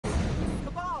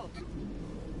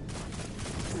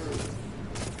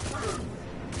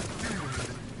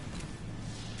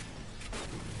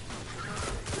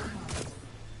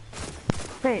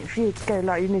Mate, if you go,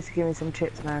 like, you need to give me some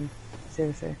chips, man.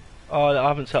 Seriously. Oh, I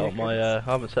haven't set up my. I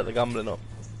haven't set the gambling up.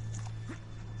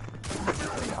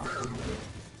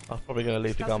 I'm probably going to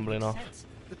leave the gambling off.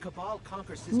 The Cabal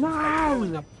conquer systems by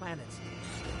blowing up planets.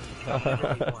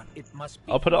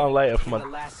 I'll put it on later for my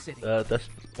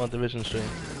my division stream.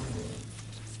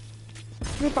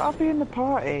 Yeah, but I'll be in the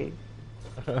party.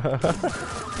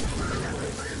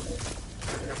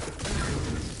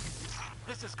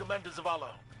 This is Commander Zavala.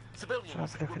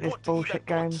 Civilians, look at this bullshit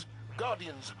game.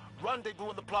 Guardians, rendezvous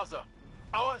in the plaza.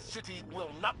 Our city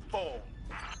will not fall.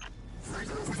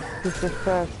 This is the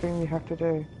first thing you have to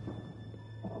do.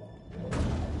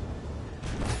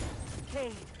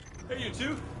 Hey, you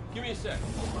two, give me a sec.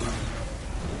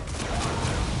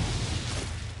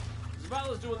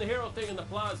 Zavala's doing the hero thing in the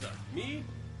plaza. Me?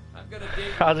 I've got a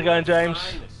date. How's it going, James?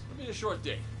 It'll be a short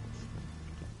date.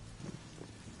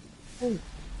 Ooh.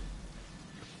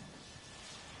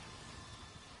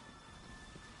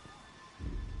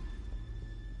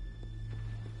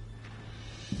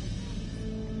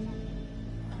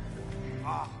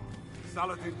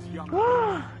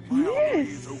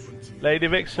 Yes! Lady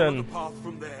Vixen,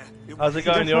 how's it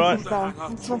going? You alright?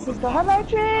 That's my sister. Hello,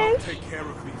 cheers! Take care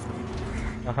of these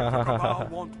people. I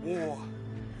want war.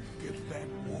 Give them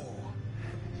war.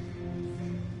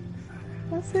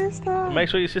 My sister. Make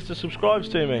sure your sister subscribes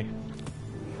to me.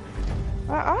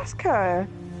 I ask her.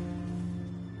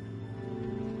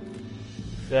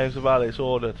 James Valley, it's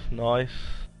ordered. Nice.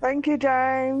 Thank you,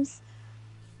 James.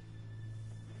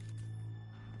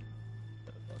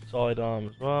 Sidearm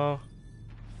as well.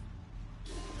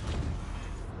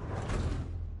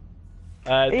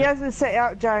 He hasn't set it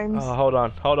up, James. Oh, hold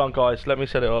on, guys. Let me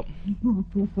set it up.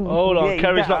 Hold on, Yeah,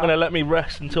 Kerry's not going to let me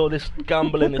rest until this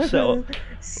gambling is set up.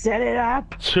 Set it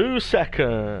up. 2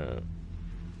 seconds.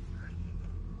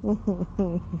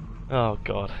 Oh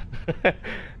God.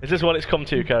 Is this what it's come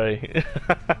to, Kerry?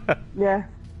 Yeah.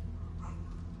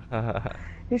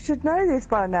 You should know this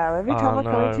by now. Every time I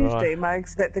come into your stream, I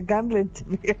expect the gambling to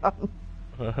be on.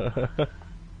 I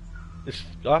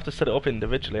have to set it up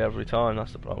individually every time,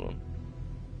 that's the problem.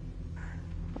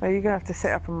 Well, you're going to have to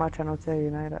set up on my channel too, you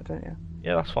know that, don't you?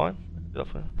 Yeah, that's fine.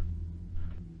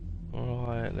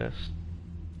 Alright, let's...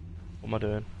 What am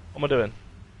I doing?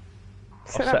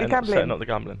 Setting up the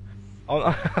gambling.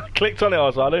 I clicked on it, I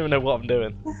was like, I don't even know what I'm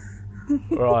doing.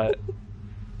 Right.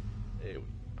 Here we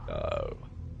go.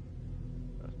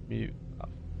 Let's mute that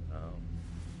now.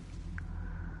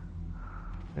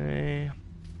 Okay.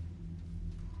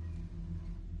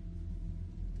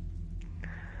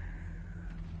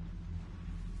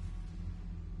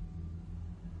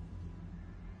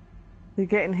 You're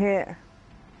getting hit.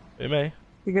 Who, me?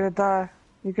 You're gonna die.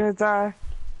 You're gonna die.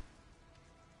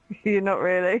 You're not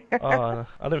really. Oh,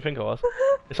 I didn't think I was.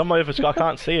 It's on my other screen. I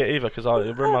can't see it either because I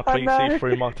run my PC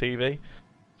through my TV.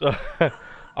 So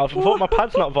I thought my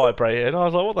pad's not vibrating. I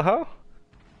was like, what the hell?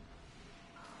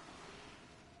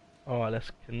 Alright,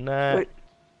 let's connect.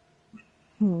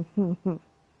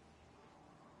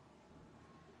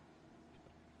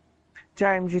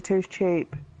 James, you're too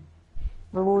cheap.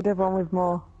 Reward everyone with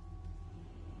more.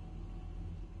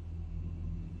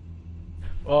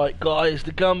 Right, guys,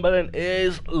 the gambling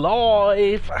is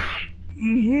live.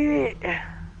 Yeah.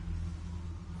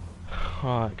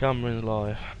 Right, gambling's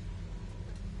live.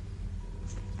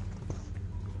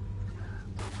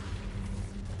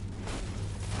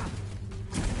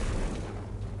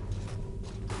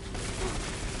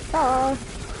 Oh.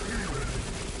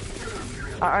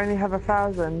 I only have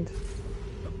 1,000.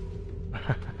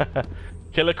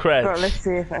 Killer creds. But let's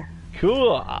see if I...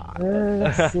 Cool.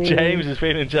 James is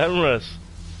feeling generous.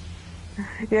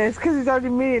 Yeah, it's because it's only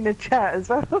me in the chat as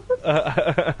well.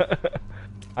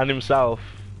 And himself.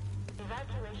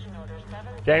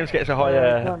 James gets a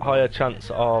higher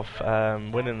chance of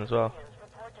winning as well.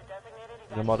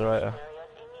 The moderator.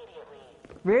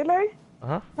 Really?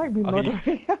 Uh-huh. Make me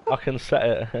moderator. I can set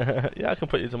it. Yeah, I can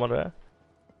put you as a moderator.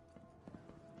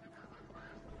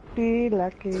 Be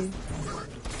lucky.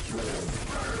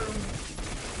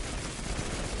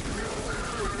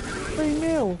 3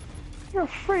 mil. You're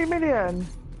 3 million.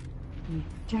 You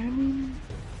damn.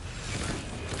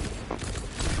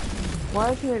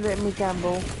 Why isn't it letting me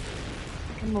gamble?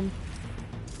 Come on.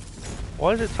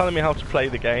 Why is it telling me how to play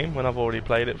the game when I've already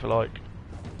played it for like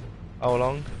how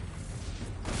long?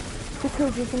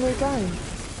 Because it's a new game.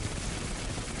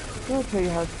 I'll tell you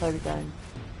how to play the game.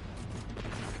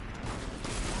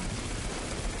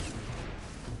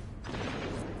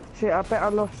 See, I bet I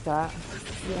lost that.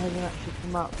 It hasn't actually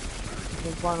come up.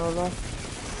 There's one or lost.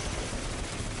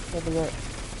 Have a look.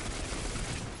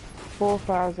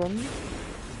 4,000.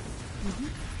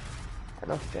 I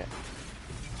lost it.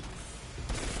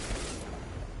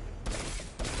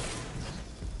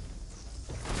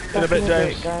 In a bit,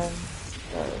 James.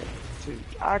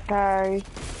 Okay.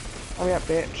 Hurry up,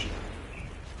 bitch.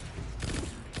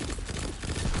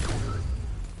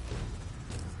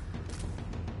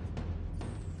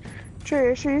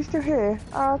 Trish, are you still here?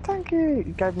 Oh, thank you.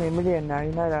 You gave me $1 million now,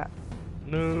 you know that.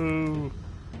 No.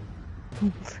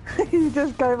 You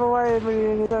just gave away $1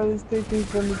 million of those stickers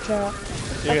from the chat.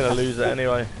 You're gonna lose it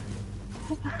anyway.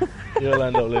 You'll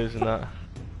end up losing that.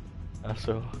 That's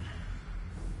all.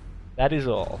 That is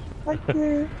all. Thank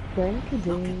you. Thank you,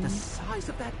 Look at Dean. the size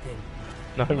of that thing.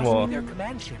 No Must more. be their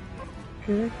command ship.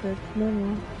 Good, good. No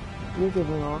more. You give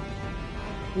me more.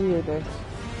 You do this.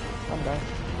 Someday.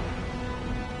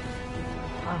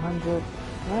 100.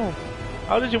 No.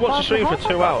 How did you watch the stream for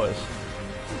 2 hours?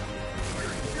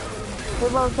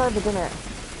 It rolls over, didn't it?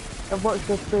 I've watched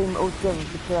the stream all together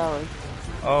for 2 hours.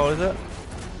 Oh, is it?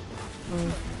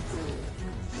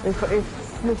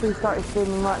 If Smithy started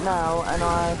streaming right now and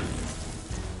I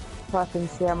type in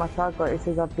see how much I got, it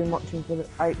says I've been watching for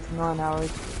 8 to 9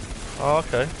 hours. Oh,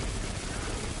 okay.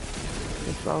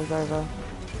 Just rolls over.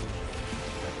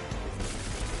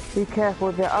 Be careful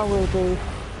with it, I will do.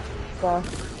 So.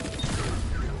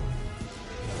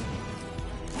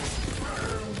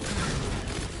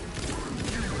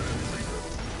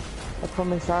 I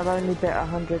promise I'll only bet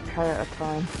 100k at a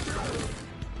time.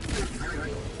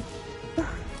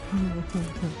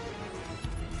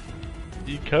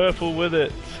 Be careful with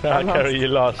it. Carry, you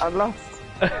lost. I lost.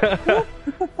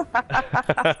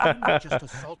 Not just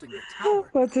assaulting the tower.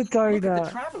 What's a Look at the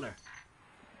donut? traveler.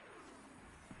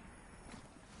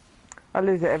 I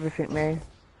lose at everything, me.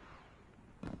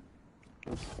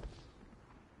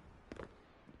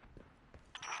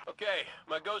 Okay,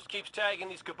 my ghost keeps tagging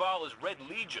these Cabal as Red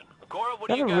Legion. Cora, what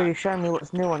They do you haven't got? really shown me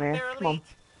what's new on here. They're Come on. elite,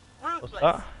 ruthless,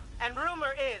 that? and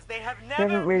rumor is they have They never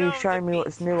haven't really known shown me defeat.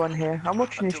 what's new on here. I'm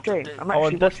watching your stream. I'm Oh, actually on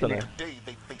watching Destiny. it. Today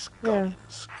they face Yeah.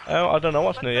 guardians. Oh, I don't know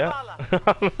what's But new yet.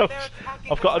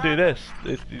 I've got to do this.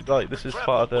 Like, this is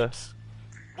part of the...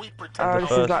 We Oh, pretend this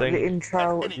first is like thing. the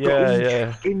intro. Yeah, the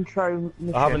yeah. Intro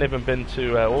mission. I haven't even been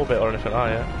to orbit or anything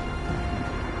like that yet.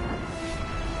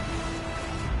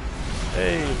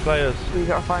 Hey, players. You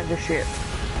gotta find a ship.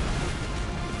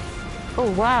 Oh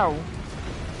wow!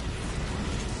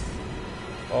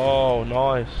 Oh,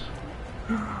 nice.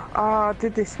 Ah, I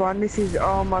did this one. This is,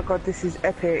 oh my god, this is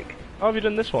epic. How have you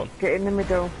done this one? Get in the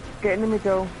middle. Get in the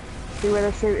middle. See where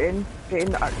they're shooting. Get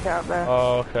in. Get up there.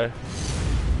 Oh, okay.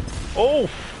 Oh!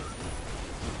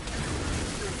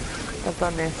 I've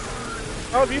done this.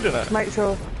 How have you done it? Make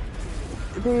sure.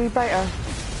 The beta.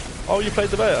 Oh, you played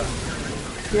the beta?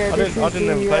 Yeah, I this didn't is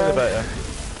even play the beta.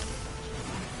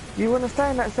 You want to stay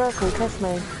in that circle, trust me.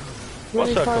 What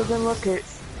Really circle? fires them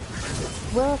rockets.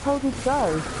 Where I told you to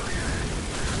go.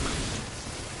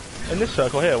 In this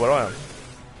circle here, where I am.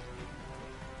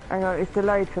 Hang on, it's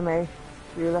delayed for me.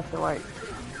 So you'll have to wait.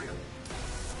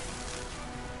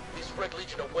 These Red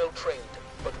Legion are well trained,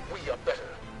 but we are better.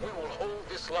 We will hold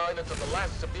this line until the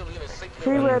last civilian is safely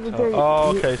See where the dude.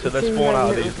 Oh, okay, so they see spawn where out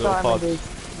of the these little diamond pods. is.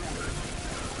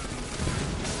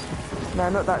 No,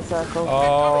 not that circle.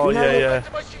 Oh, You know yeah, the- yeah.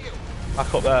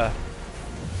 Back up there.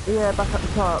 Yeah, back at the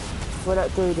top. Where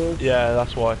that dude is. Yeah,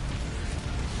 that's why.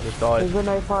 I just died. Is when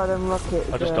they fire them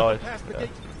rockets. I just yeah. died. Yeah.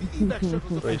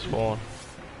 Respawn.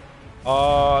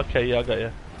 Oh, okay, yeah, I got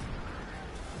you.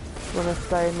 Want to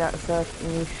stay in that circle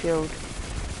in your shield.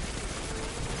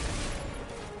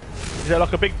 Is there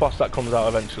like a big boss that comes out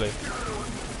eventually?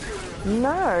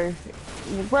 No.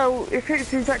 Well, if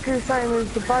it's exactly the same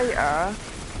as the beta,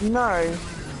 no.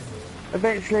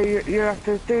 Eventually you have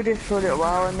to do this for a little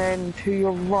while and then to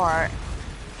your right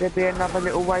there'll be another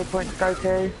little waypoint to go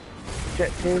to.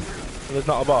 Objective. So there's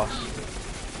not a boss?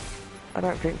 I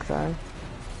don't think so.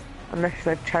 Unless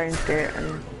they've changed it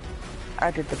and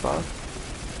added the boss.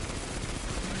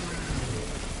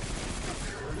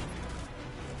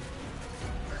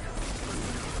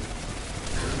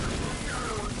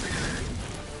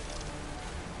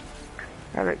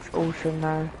 That looks awesome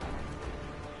now.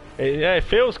 Yeah, it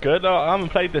feels good. I haven't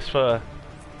played this for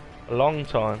a long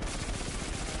time.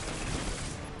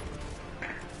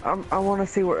 I want to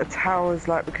see what a tower's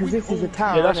like because this is a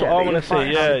tower. Yeah, that's isn't what I it, want to that you're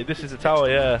see. fighting Yeah, this is a tower.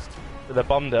 Yeah, but they're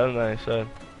bombed, aren't they? So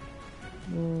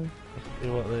on. let's see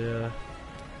what they.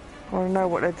 I want to know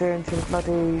what they're doing to the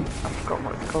bloody. I forgot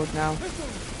what it's called now.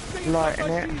 Lighting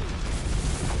it.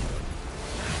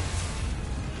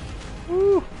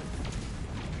 Woo.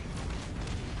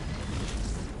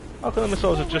 How come the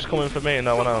missiles are just coming for me and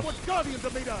no one else?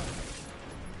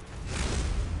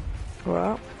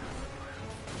 Well.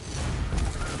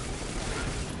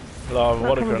 Like,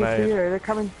 what a coming just for grenade. you. They're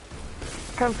coming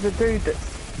for the dude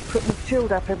that's putting the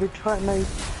shield up every time they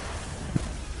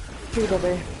shoot at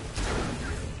me.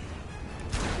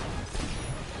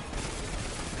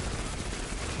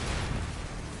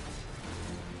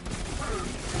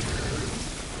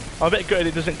 I'm a bit gutted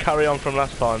it doesn't carry on from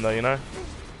last time though, you know?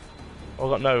 I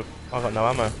got no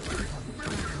ammo.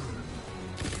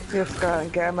 Just go out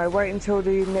and get ammo. Wait until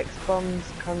the next bombs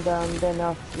come down, then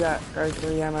after that go for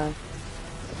the ammo.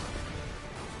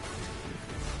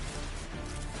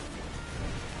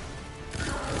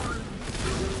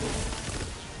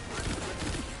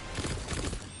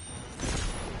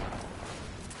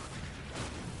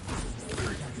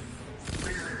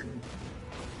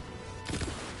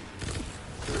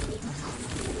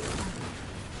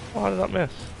 How did that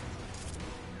miss?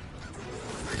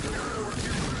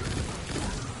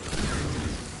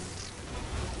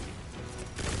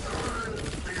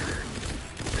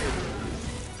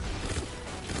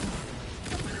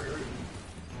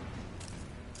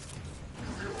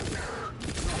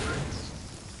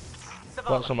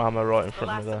 Got some ammo right in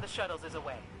front of me there. The shuttles is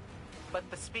away, but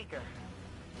the speaker,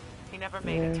 he never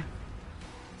made it.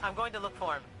 I'm going to look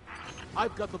for him.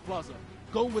 I've got the plaza.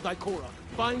 Go with Ikora.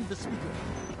 Find the speaker.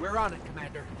 We're on it,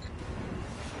 Commander.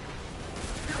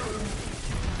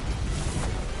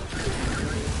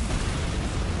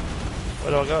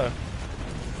 Where do I go?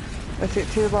 That's it,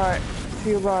 to your right. To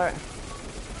your right.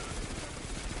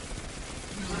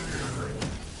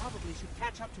 Probably should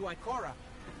catch up to Ikora.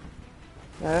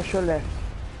 No, that's your left.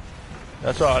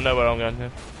 That's right, I know where I'm going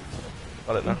here.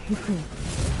 Got it now.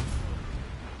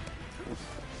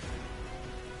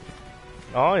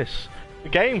 Nice. The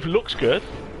game looks good.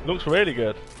 Looks really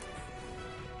good.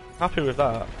 Happy with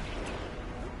that.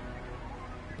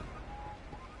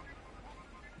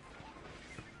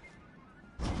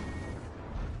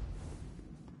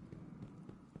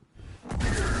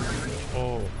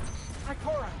 Oh.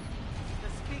 Ikora, the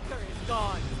speaker is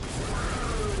gone.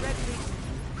 Red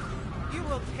Legion, you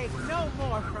will take no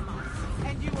more from us,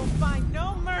 and you will find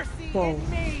no mercy in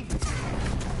me.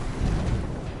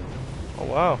 Oh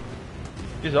wow.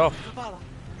 He's off. Zavala,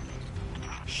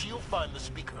 She'll find the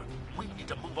speaker. We need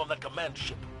to move on that command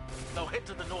ship. Now head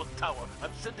to the North Tower.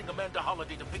 I'm sending Amanda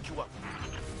Holiday to pick you up.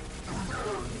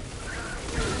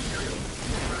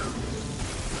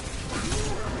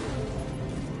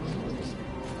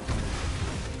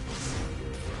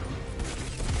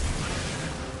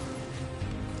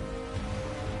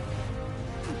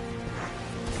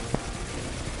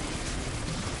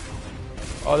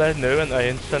 Oh, they're new, aren't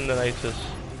they? Incendiators.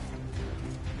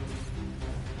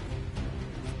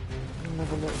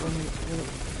 Another look when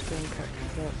it's going to catch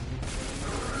us up.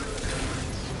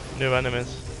 New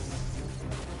enemies.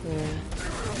 Yeah.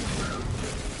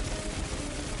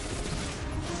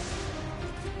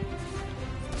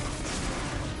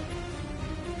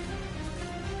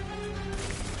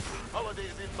 Holiday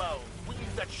is inbound. We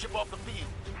need that ship off the field.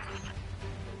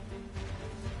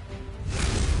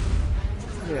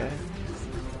 Yeah.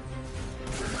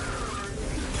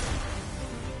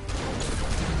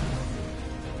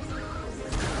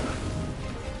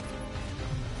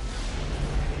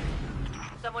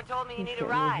 someone told me you need a Get a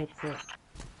new ride. headset.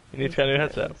 You need to get a new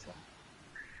headset.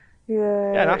 Yeah.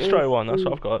 Yeah, an Astro it's one, that's the-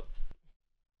 what I've got.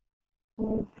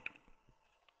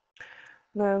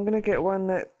 No, I'm gonna get one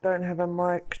that don't have a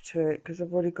mic to it because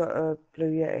I've already got a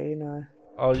Blue Yeti, you know.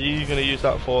 Oh, you gonna use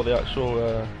that for the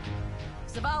actual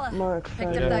Zavala, Microphone,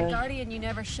 picked up yeah. that Guardian you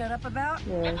never shut up about?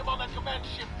 Yeah. Get them on that command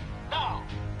ship now.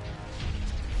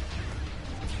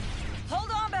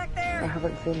 Hold on back I there!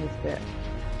 haven't seen this yet.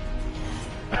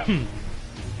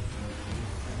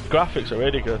 the graphics are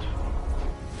really good.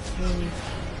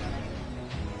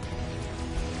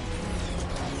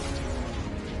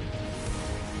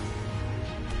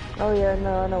 Oh yeah,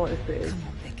 no, I know what this bit is. Come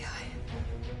on, big guy.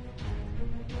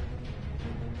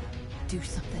 Do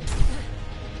something.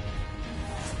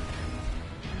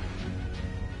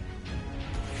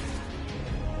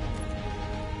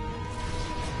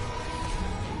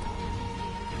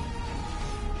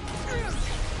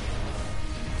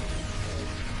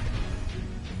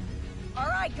 All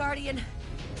right, Guardian.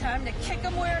 Time to kick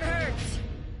him where it hurts.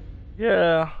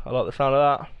 Yeah, I like the sound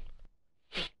of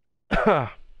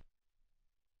that.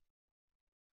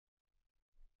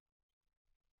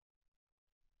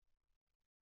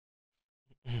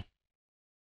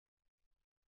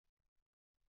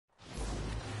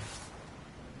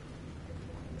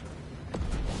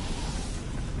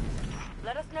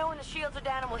 Let us know when the shields are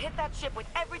down and we'll hit that ship with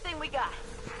everything we got.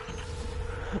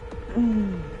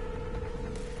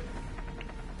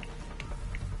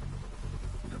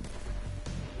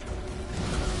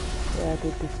 Yeah,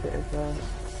 did this bit as well.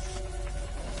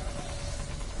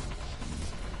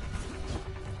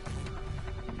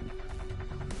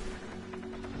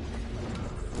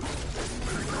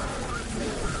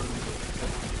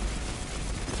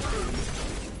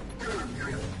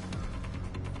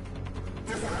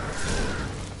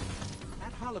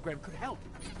 That hologram could help.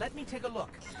 Let me take a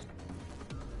look.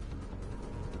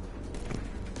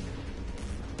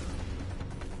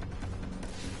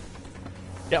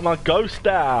 Get my ghost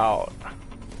out!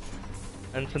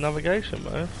 Enter navigation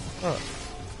mode. Oh.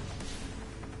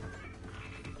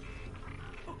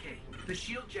 Okay, the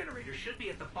shield generator should be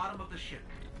at the bottom of the ship.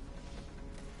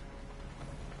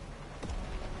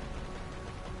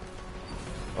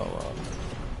 Oh well.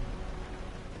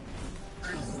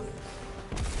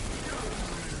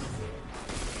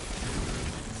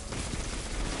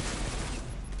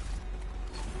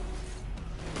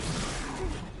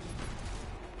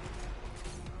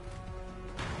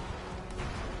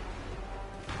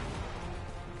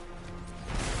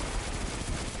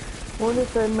 What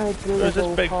if they made the Who's level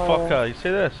this big higher? fucker? You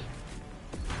see this?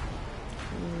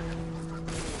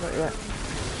 Not yet.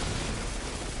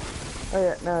 Oh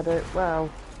yeah, no I do. Wow.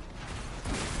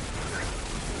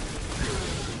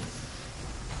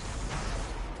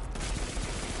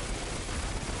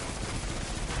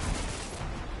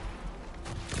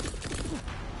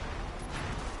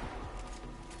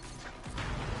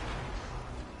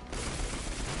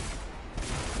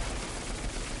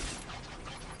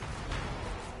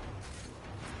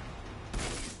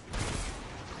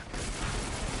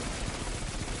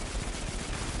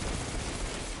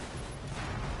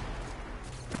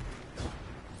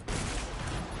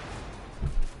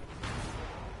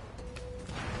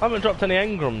 I haven't dropped any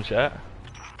engrams yet.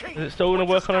 Is it still going to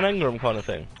work on an engram kind of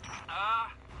thing?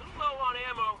 Little low on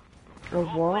ammo.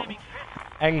 Of what?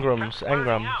 Engrams.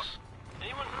 Anyone heard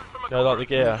from a Yeah, like the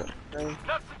gear. That's the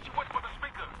situation for the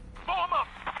speaker. Form up.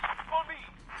 For me.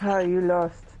 How you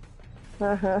lost?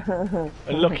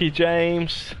 Lucky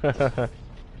James. My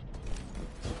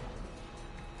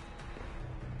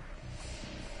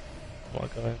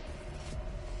God.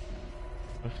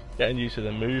 Getting used to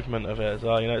the movement of it as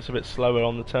well, you know, it's a bit slower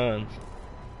on the turns.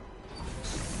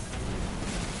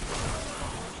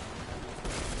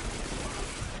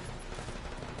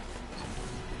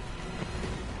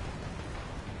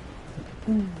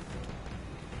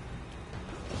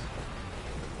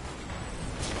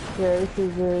 Yeah, this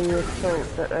is the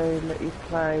assault that they let you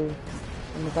play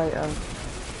in the beta.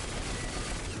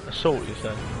 Assault, you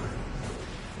say?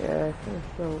 Yeah, it's an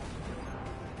assault.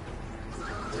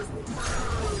 Is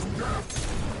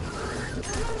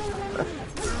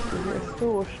it assault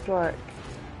or strike?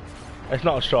 It's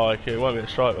not a strike, it won't be a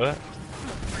strike, will it?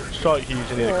 Strike you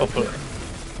usually need a couple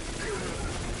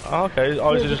of... Oh, okay,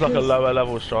 oh, is it just like a lower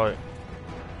level strike?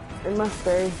 It must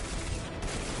be.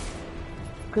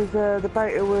 Because the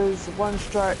beta was 1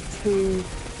 strike, 2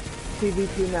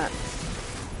 PvP max.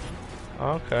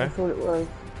 Okay. That's all it was.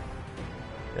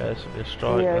 Yeah, this will be a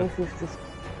strike. Yeah, then. this is just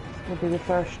will be the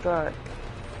first strike.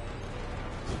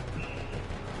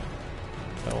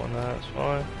 That one there, that's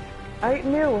fine. 8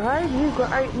 mil, hey? You've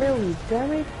got 8 mil, you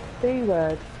damn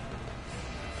B-word.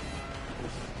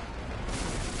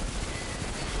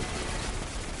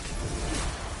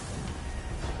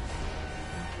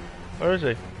 Where is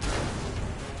he?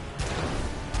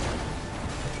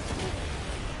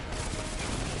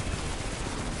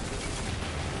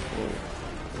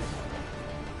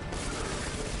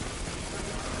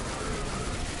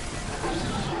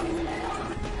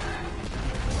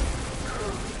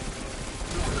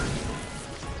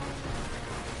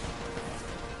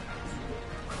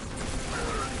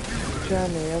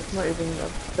 Journey, I've not even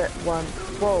bet one.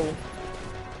 Whoa.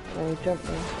 Oh, he jumped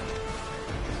me.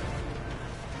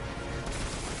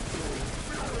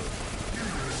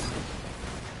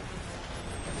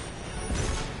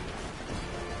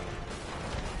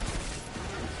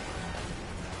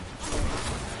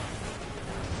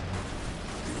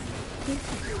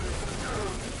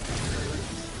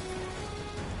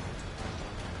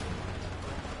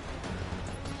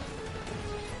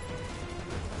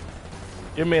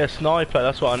 Give me a sniper,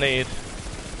 that's what I need.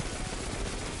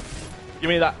 Give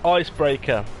me that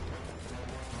icebreaker.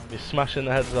 Be smashing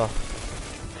the heads off.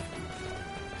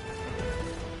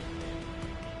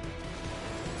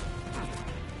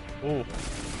 Ooh.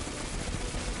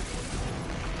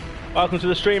 Welcome to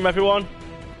the stream, everyone.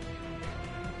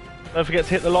 Don't forget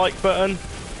to hit the like button.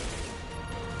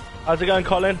 How's it going,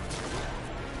 Colin?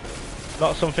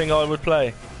 Not something I would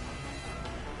play.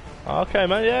 Okay,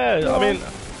 man, yeah. I mean,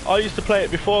 I used to play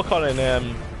it before, Colin.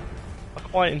 I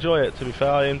quite enjoy it, to be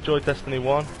fair. I enjoyed Destiny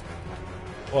 1.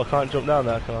 Well, I can't jump down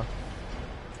there, can I?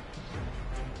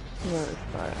 No, it's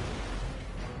fire.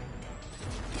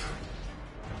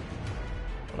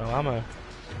 No ammo.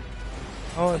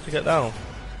 I want to get down.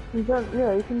 You jump,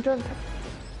 yeah, you can jump.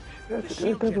 That's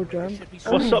a double jump.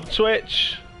 What's up,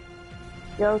 Twitch?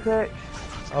 Yo, Twitch.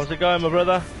 How's it going, my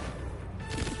brother?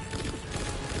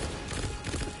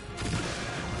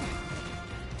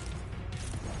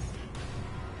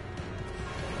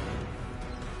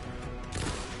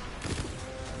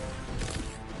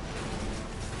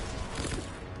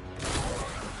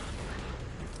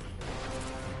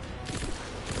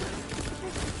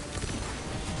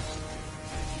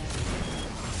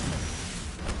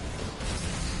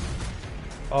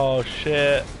 Oh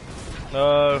shit.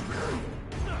 No.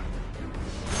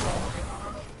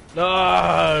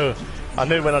 No! I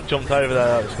knew when I jumped over there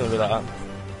that was going to be that.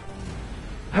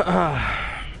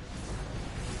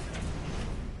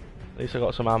 At least I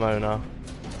got some ammo now.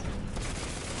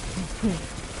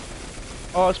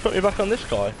 Oh, it's put me back on this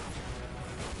guy.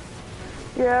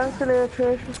 Yeah, I'm still here,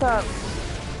 Trish. What's up?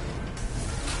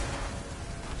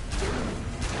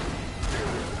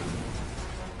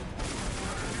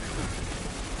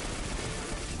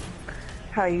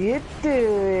 How you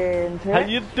doing, Trish? How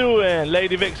you doing?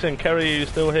 Lady Vixen, Kerry, are you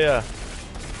still here?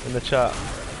 In the chat.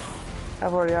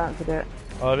 I've already answered it.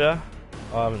 Oh, have ya?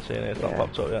 I haven't seen it, it's not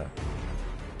popped up yet.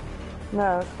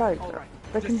 No, it's fake. Right.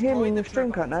 They can hear me in the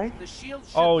stream, can't they? The shield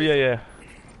should Oh, be- yeah.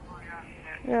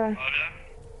 Yeah.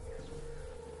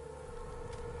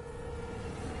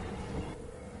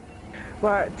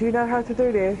 Right, do you know how to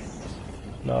do this?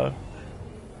 No.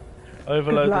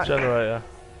 Overload the luck. generator.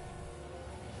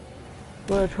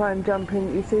 We'll try and jump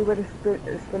in. You see where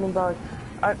the spinning bar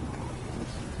is?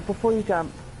 Before you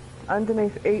jump,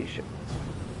 underneath each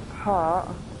heart.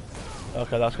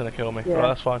 Okay, that's going to kill me. Yeah. Right,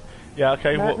 that's fine. Yeah,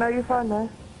 okay. No, no, you're fine there.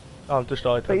 Oh, I've just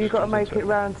died. But you've got to make it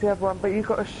round to the other one. But you've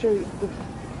got to shoot the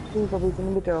two bobbies in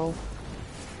the middle.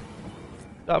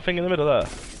 That thing in the middle there?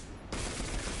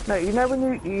 No, you know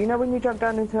when you jump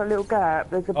down into that little gap,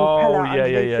 there's a Oh, propeller yeah,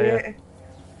 underneath yeah. it.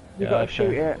 You've got to okay.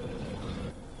 shoot it.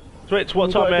 Twitch, what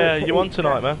You've got time to do it are to you on each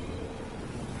tonight, man?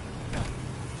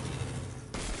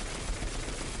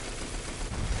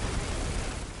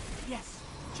 Yes,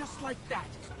 just like that.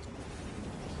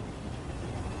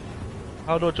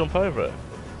 How do I jump over it?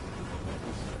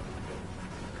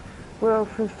 Well,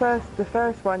 for the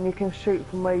first one, you can shoot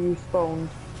from where you spawned.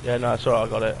 Yeah, no, it's alright,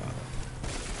 I got it.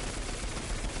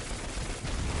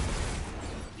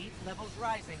 Heat levels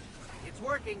rising. It's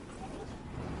working.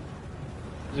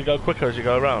 Does it go quicker as you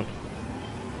go around?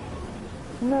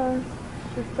 No,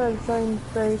 just stay the same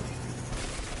speed.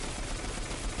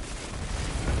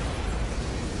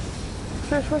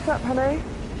 Trish, what's up, honey?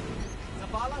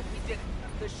 Zavala, we did it.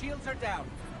 The shields are down.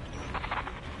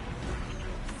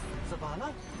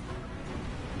 Zavala?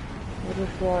 We'll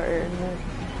just write it in there just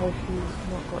in case you've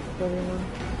not got the spelling one.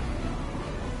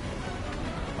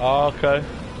 Oh, okay.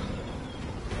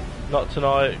 Not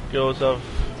tonight, girls have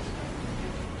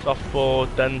softball,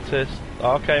 dentist.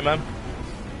 Okay, man.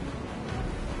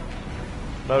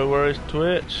 No worries,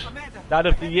 Twitch. Amanda, Dad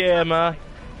of the year, man.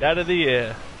 Dad of the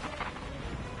year.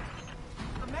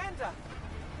 Amanda!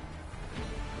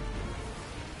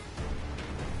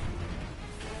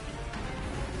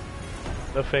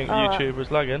 I think Alright. YouTube was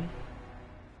lagging.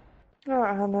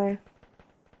 Alright, honey.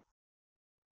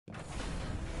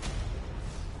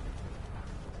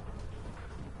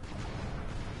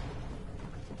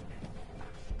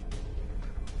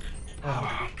 How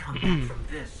do we come back from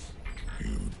this?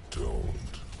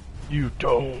 You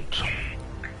don't.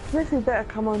 This is better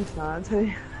come on tonight, I tell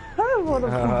you. I don't want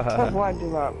to wind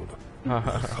you up.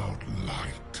 Without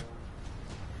light.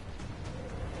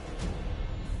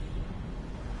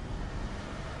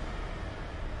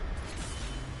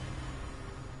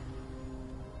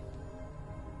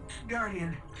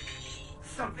 Guardian,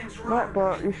 something's wrong. Right,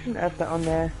 but you shouldn't have that on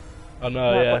there. I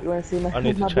know, Right, yeah. what, you want to see my, I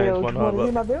need to my change build? one You want to up,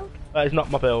 see but my build? that is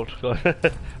not my build.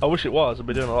 I wish it was. I'd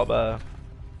be doing a lot better.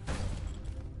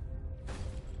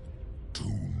 Do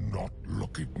not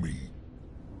look at me.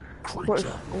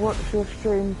 What's your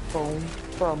stream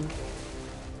from?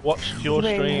 Watched your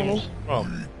Me, streams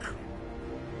honey. from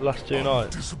the last 2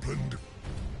 nights. Disciplined,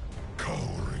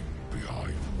 cowering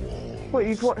behind walls. What,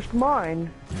 you've watched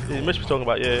mine? You must be talking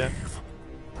about you, yeah.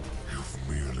 You've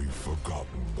merely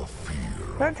forgotten the fear.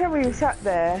 Don't tell me you sat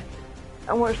there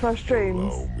and watched my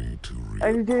streams Allow me to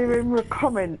and you didn't even a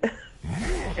comment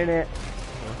in it.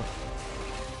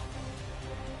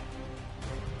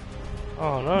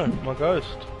 Oh no, my ghost.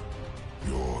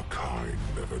 Your kind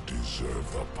never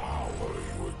deserve the power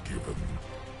you were given.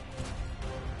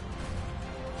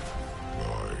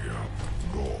 I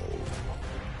am Norm.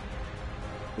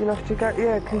 You'll have to go,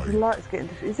 yeah, because the light's getting...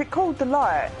 Is it called the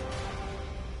light?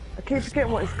 I keep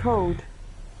forgetting what it's called.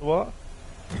 What?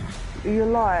 Your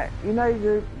light. You know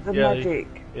the Yeah, magic.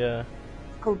 Yeah.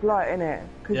 It's called light, innit? Yeah,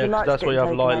 because that's where you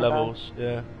have light levels.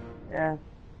 Yeah. Yeah.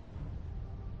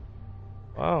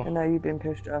 Wow. I know you've been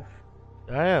pissed off.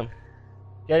 Damn.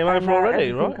 Game over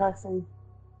already, right? I see.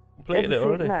 Completed it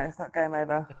already. No, it's not game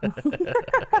over.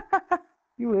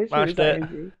 You wish Smashed it was that it.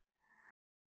 easy.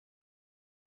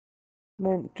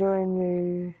 Meant join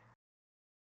you.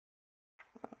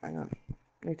 Hang on.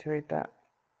 Need to read that.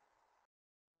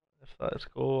 If that is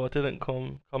cool. I didn't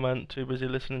comment. Too busy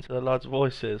listening to the lads'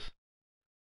 voices.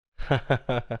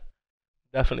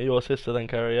 Definitely your sister then,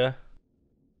 Kerry, yeah?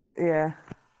 Yeah.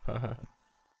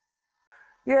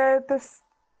 Yeah, that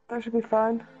should be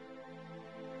fine.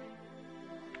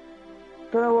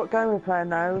 Don't know what game we're playing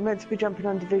now. We're meant to be jumping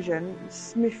on Division.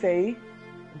 Smithy,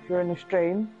 if you're in the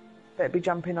stream, better be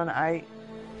jumping on at 8.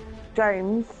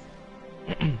 James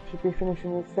should be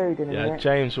finishing his food in a minute.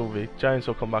 James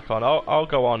will come back on. I'll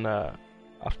go on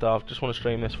after. I just want to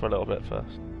stream this for a little bit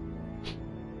first,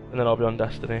 and then I'll be on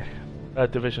Destiny,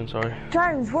 Division. Sorry.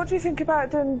 James, what do you think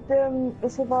about doing the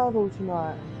survival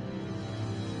tonight?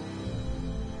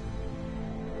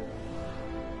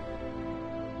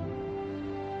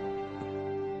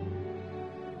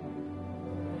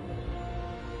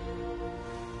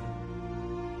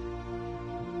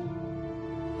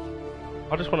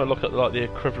 I just want to look at like the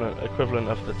equivalent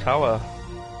of the tower.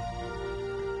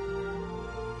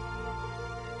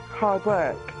 Hard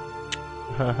work.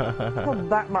 Not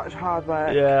that much hard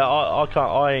work. Yeah, I can't.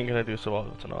 I ain't gonna do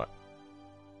survival tonight.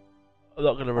 I'm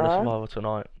not gonna run a survival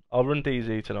tonight. I'll run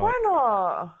DZ tonight. Why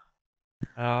not?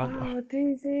 Oh,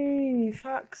 DZ,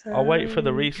 fuck's sake. I'll wait for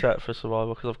the reset for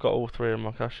survival because I've got all 3 of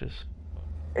my caches.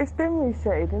 It's been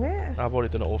resetted, isn't it? I've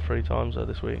already done it all 3 times though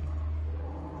this week.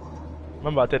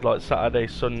 Remember I did like Saturday,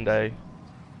 Sunday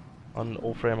on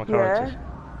all 3 of my characters.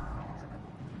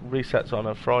 Yeah. Resets on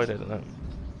a Friday, didn't it?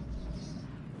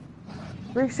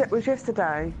 Reset was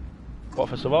yesterday. What,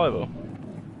 for survival?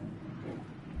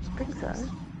 I think so.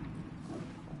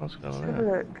 What's going on Have here?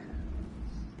 a look.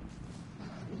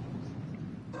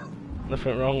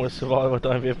 Nothing wrong with survival,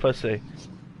 don't be a pussy.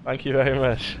 Thank you very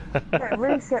much. Yeah,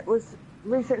 reset's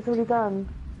already done.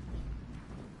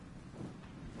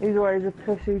 He's always a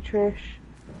pussy, Trish.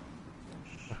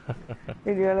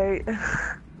 In your Elite.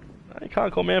 You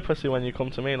can't call me a pussy when you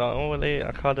come to me like, oh Elite,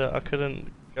 I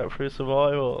couldn't get through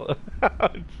survival.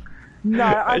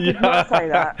 No, I did not say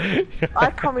that. I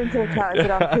come into account and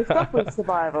said I'm pissed off with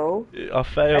survival. I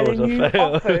failed,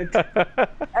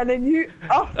 And then you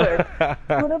offered.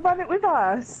 You wanna run it with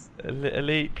us?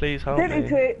 Elite, please help me. Didn't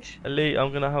Twitch? Elite,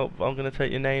 I'm gonna help. I'm gonna take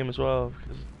your name as well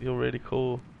because you're really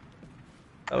cool.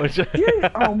 Oh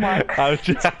my god.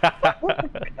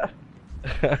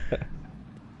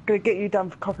 Gonna get you done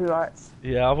for copyrights.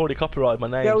 Yeah, I've already copyrighted my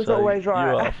name. Girls so always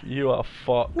right. You are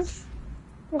fucked.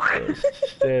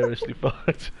 Seriously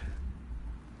fucked.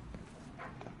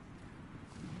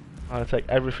 I'm gonna take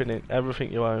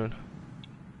everything you own.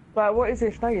 But what is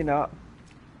this? No, you're not.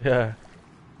 Yeah.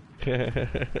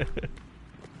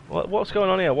 What's going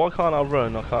on here? Why can't I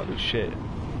run? I can't do shit.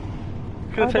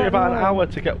 It's gonna take me about an hour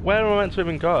to get. Where am I meant to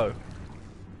even go?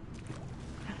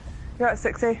 You're at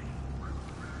 60.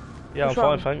 Yeah, I'm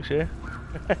fine, thanks. Yeah.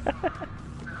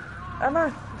 I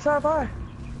know. So have I.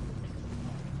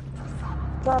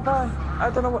 I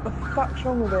don't know what the fuck's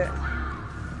wrong with it.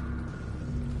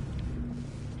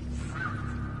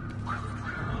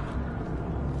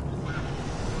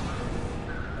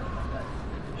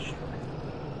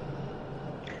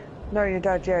 No, your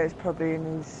dad, yeah, is probably in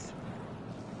his...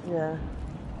 Yeah.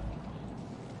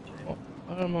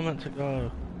 Where am I meant to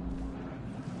go?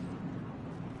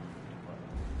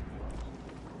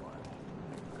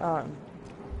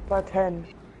 By 10.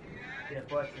 Yeah,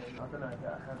 by 10. I don't know if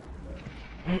that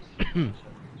happens.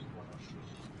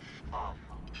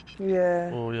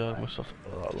 Yeah. Oh yeah, I must have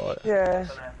that light. Yeah.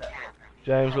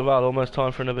 James Laval, almost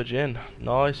time for another gin.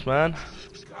 Nice, man.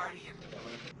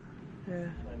 Yeah.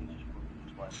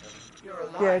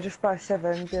 Yeah, just by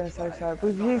 7, being so.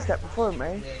 We've used that before,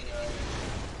 haven't we? Yeah.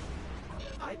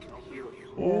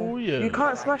 Oh yeah. You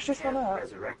can't smash this one up.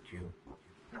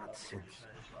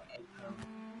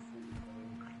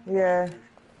 Yeah.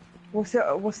 What's that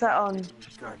on?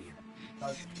 Guardian,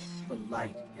 the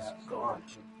light is gone.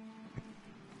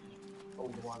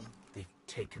 They've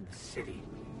taken the city.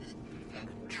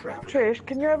 The trap. Trish,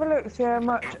 can you have a look, see how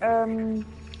much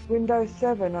Windows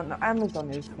 7 on Amazon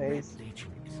is, please?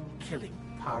 Legion is killing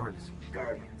powerless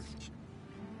guardians.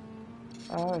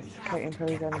 Oh, it's Kate and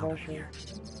Perry's anniversary.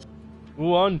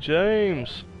 Ooh, on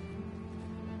James.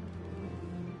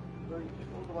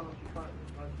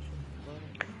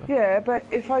 Yeah, but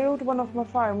if I order one off my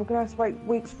phone, we're gonna have to wait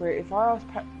weeks for it. If I ask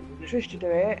Trish to do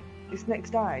it, it's next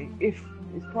day. If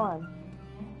it's Prime.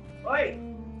 Oi!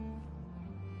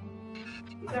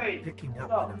 I'm picking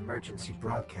up an emergency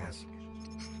broadcast.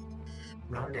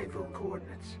 Rendezvous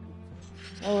coordinates.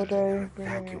 Order.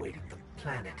 Evacuating the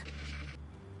planet.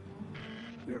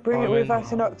 Bring it with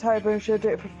us in October and she'll do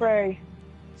it for free.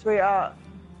 Sweetheart.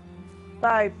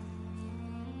 Babe.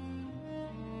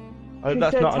 I hope She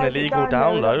that's said not an take it illegal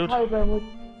down there in download. October and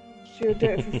she'll do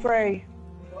it for free.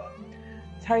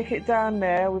 Take it down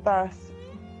there with us.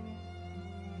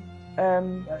 That's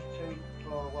too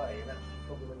far away. That's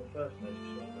probably when the first place is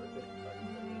going to go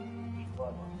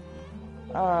different.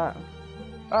 Alright.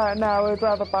 Alright, now we'd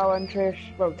rather buy one,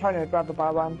 Trish. Well, Tony would rather buy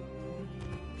one.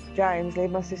 James,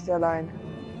 leave my sister alone.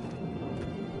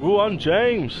 Ooh, I'm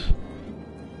James.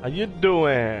 How you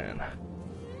doing?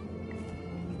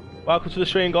 Welcome to the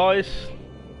stream, guys.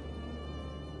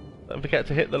 Don't forget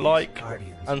to hit the like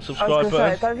and subscribe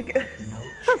button. Don't forget.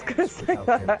 I was gonna say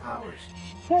that.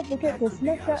 Don't forget to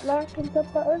smash that like and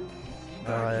sub button.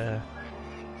 Yeah.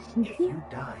 If you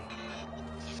die,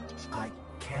 I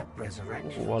can't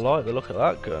resurrect you. Ooh, I like the look of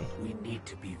that gun. We need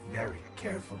to be very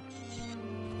careful.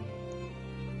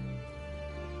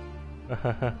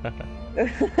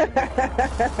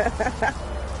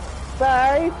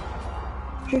 Babe,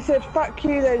 she said fuck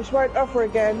you then, she won't offer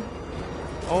again.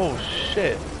 Oh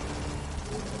shit.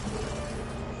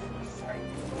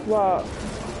 What?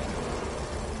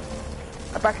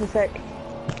 I'm back in a sec.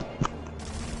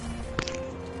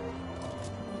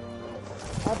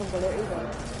 I haven't got it either.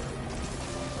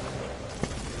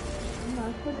 No,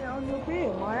 put it on your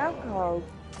beer, my alcohol.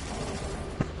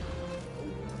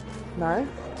 No.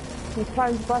 He's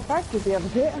planning to buy factory the other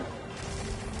bit.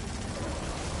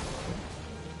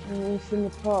 And it's in the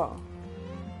pot.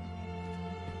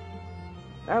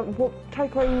 What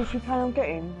takeaway is you plan on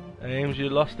getting? Ames, you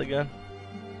lost again.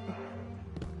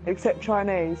 Except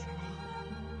Chinese.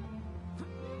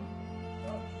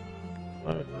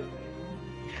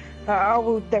 I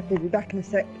will definitely be back in a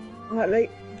sec. Right, Lee.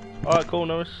 Alright, cool,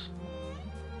 Norris.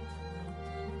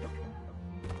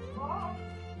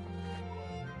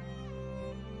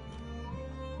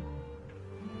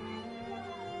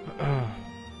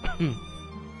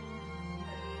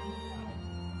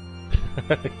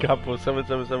 Couple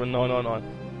 777999.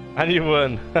 And you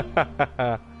won.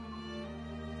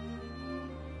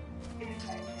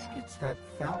 It's that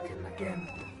Falcon again.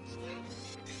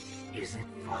 Is it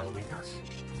following us?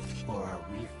 Or are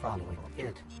we following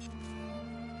it?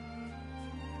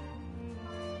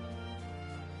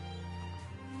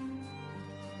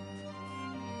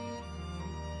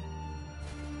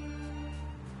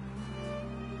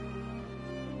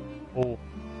 Oh.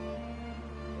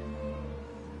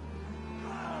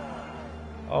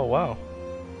 Oh wow.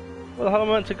 Where the hell am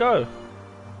I meant to go?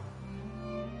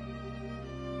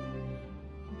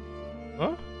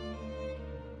 Huh?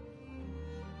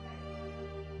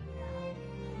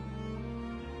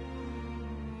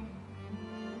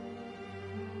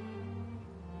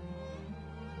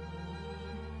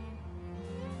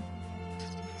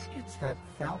 It's that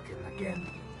Falcon again.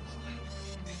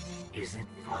 Is it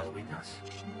following us?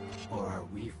 Or are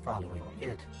we following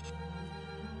it?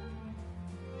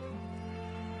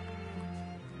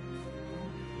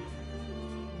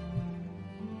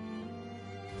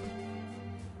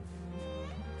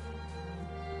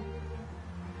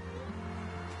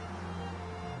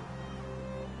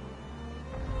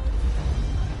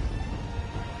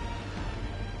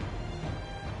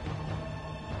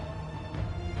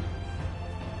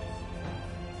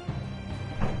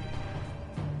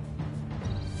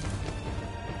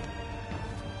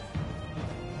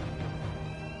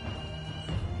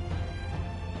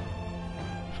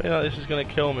 I feel like this is gonna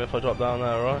kill me if I drop down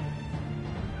there, right?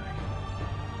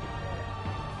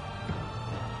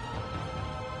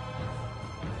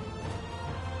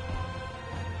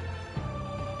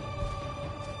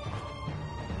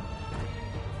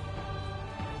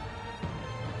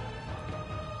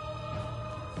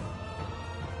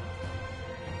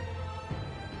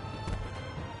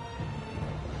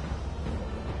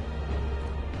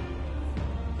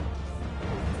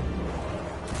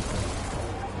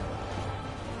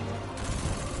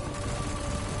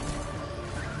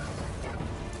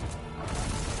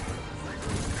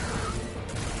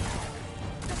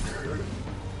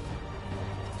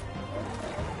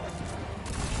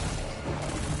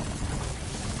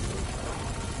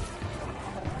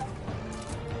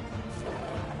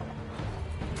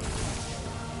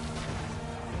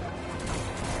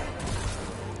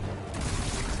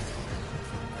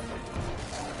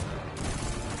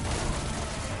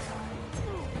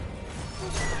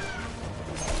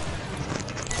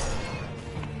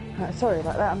 Right, sorry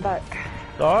about that, I'm back.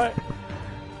 Alright.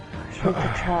 Just need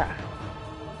to chat.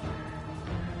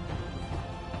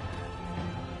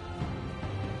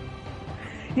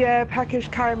 Yeah,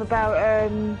 package came about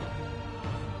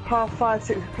 5:30,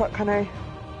 6 o'clock, honey.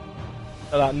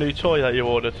 That new toy that you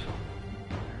ordered.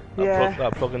 Yeah.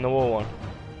 That plug in the wall one.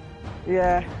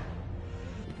 Yeah.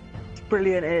 It's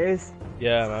brilliant, it is.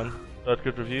 Yeah, man. I heard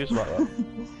good reviews about that.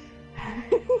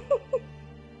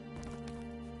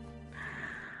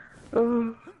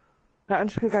 Oh. Right, I'm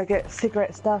just gonna go get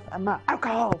cigarette stuff and my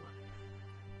alcohol.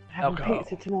 Having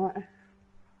pizza tonight.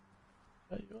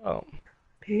 There you are.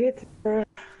 Pizza.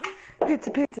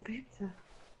 Pizza.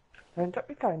 Don't drop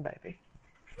your phone, baby.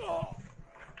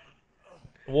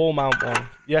 Wall mount one.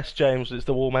 Yes, James, it's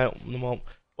the wall mount one.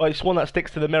 Well, it's one that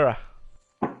sticks to the mirror.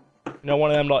 You know,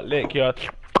 one of them like lick your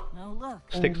No, look.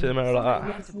 sticks to the mirror like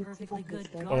that. That's a perfectly good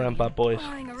One of them bad boys.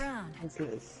 flying around.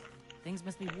 Things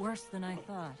must be worse than I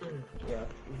thought.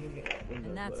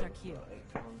 And that's our cue.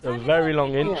 A very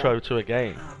long intro to a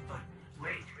game.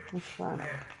 That's fine.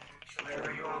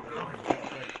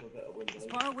 As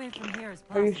far away from here as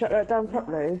Have you possible. shut that down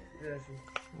properly?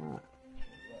 Right.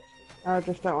 Oh,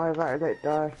 just don't worry about it, let it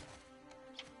die.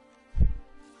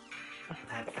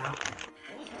 That falcon,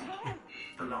 it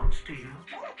belongs to you.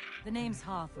 The name's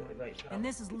Hawthorne, and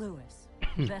this is Lewis.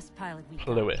 The best pilot we got.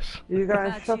 Lewis. You going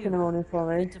About shopping in the you? morning for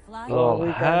me? Fit to fly? Oh,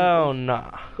 hell nah.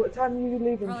 What time are you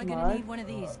leaving Probably gonna tomorrow? need one of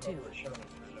these too.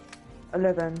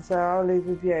 11, so I'll leave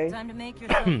with you. Time to make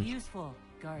yourself useful,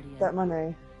 Guardian. That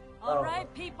money, All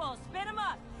right, people, spin 'em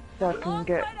up. so I can Long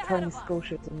get right ahead Tony's of us. school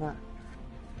shit and that.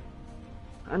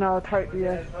 And I'll take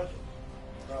the,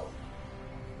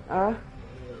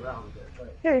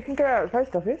 yeah, you can go out of the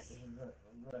post office.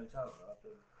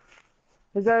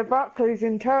 Is there a Barclays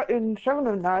in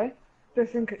Cheltenham now?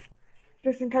 Just in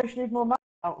case you need more money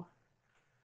out.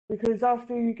 Because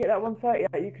after you get that 130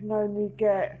 out, you can only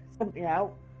get 70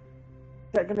 out.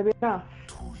 Is that going to be enough?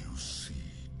 Do you see,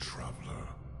 traveler?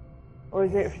 Or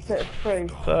is it set free?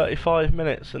 35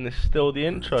 minutes and it's still the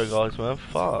intro, guys, man.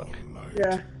 Fuck.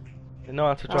 Yeah. You know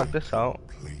how to drag this out.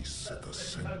 Place at the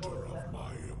center of my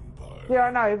empire. Yeah,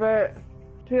 I know, but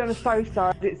to be on the safe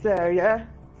side, it's there, yeah?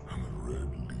 And the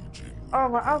Red Legion. Oh,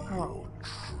 my alcohol.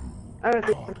 I don't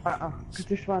think it's better, because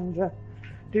this one's,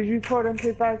 did you pour them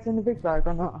 2 bags in the big bag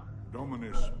or not?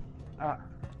 Dominus, Ah,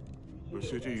 the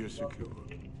city is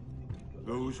secured.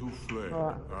 Those who fled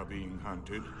Right. are being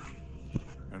hunted,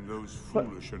 and those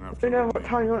foolish enough to you know what remain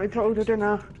time you wanted to order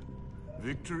dinner?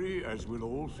 victory, as with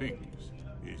all things,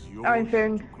 is yours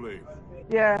Anything. to claim.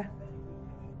 Yeah.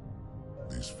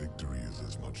 This victory is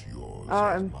as much yours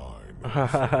as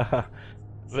mine.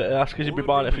 But that's because you'd be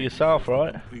buying it for yourself,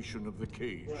 right? Completion of the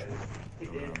cage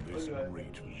around this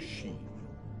great machine.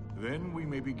 Then we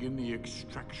may begin the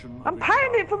extraction of I'm its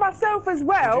paying it for myself as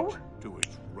well! Put it to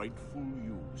its rightful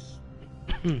use.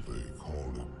 They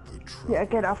call it the trap. Yeah,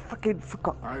 again, I fucking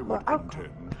forgot I my would alcohol.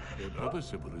 contend that other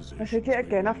civilizations I said yet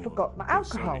again, I may be forgot my more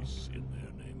alcohol. precise in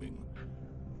their naming.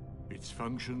 Its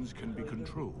functions can be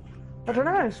controlled I don't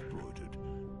and know. exploited,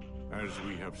 as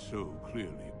we have so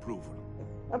clearly proven.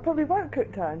 I probably won't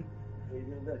cook time. Yet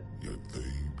they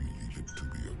believe it to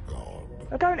be a god.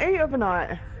 I don't eat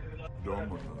overnight.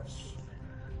 Dominus,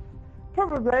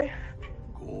 Probably.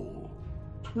 Gaul,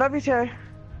 Love you too.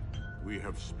 we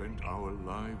have spent our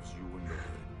lives, you and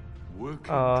I,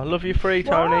 working Love you free,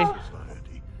 Tony. What?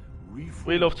 society,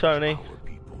 We love Tony. our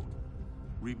people,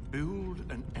 rebuild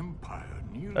an empire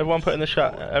nearly Everyone put in the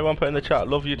chat. Everyone put in the chat.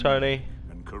 Love you, Tony.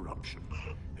 and corruption.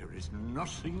 There is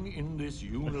nothing in this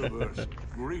universe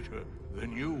greater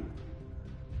than you.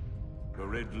 The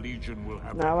Red Legion will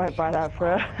have No, I won't buy that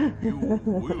for her. You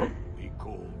will be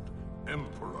called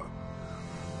Emperor.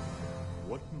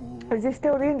 What more? Is this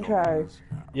still the intro?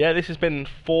 Yeah, this has been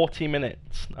 40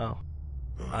 minutes now,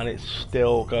 and it's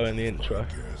still going the intro.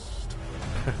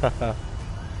 Guest.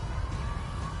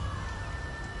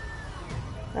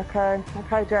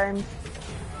 Okay, James.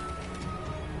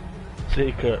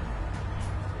 Secret.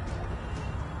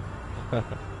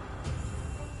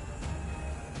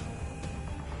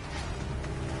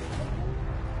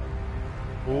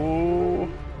 Ooh.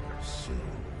 So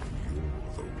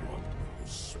you're the one who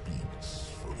speaks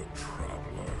for the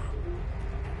traveler.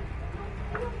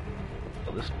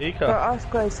 Got the But speaker. ask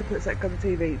Grace to put something on the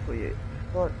TV for you.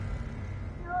 What?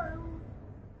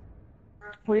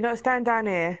 Will you not stand down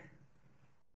here?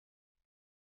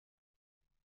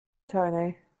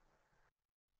 Tony.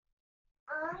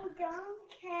 I don't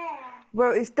care.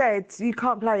 Well, it's dead. So you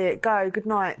can't play it. Go. Good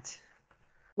night.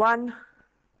 1.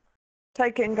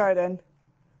 Take it and go then.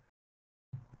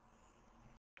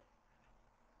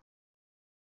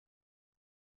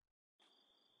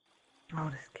 Oh,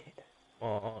 this kid.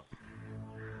 Oh.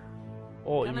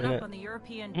 40 Coming minutes. up on the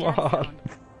European Come on. DarkZone.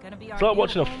 Gonna be It's our like new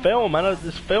watching a home film, man. base.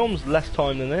 This film's less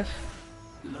time than this.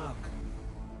 Look,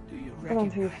 do you Come on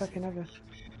to your recognize fucking it? other.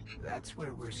 That's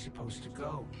where we're supposed to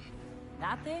go.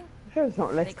 That thing? Film's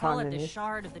not less They call time it than the this.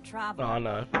 Shard of the Traveler. No, I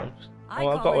know. I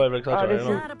I've call got it- over Oh, exaggerating. this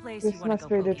Not a place this you wanna must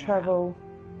go be the poking travel.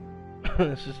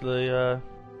 This is the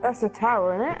That's a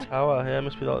tower, isn't it? tower. Yeah,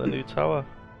 must be like the new tower.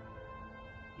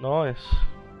 Nice.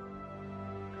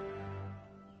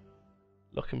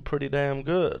 Looking pretty damn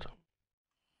good.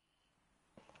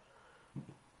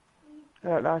 I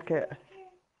don't like it.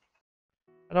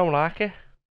 I don't like it.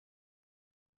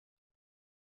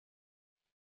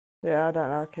 Yeah, I don't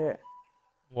like it.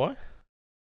 What?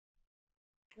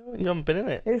 You haven't been in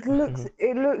it. It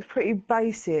looks pretty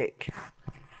basic.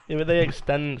 Yeah, but they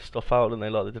extend stuff out, and they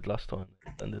like they did last time.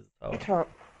 They extended the tower.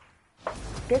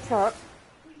 Get up. Get up.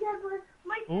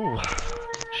 Ooh,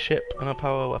 ship and a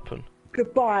power weapon.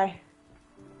 Goodbye.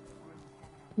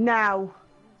 Now.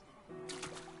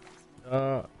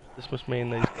 This must mean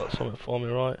they've got something for me,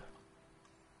 right?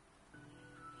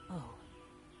 Oh.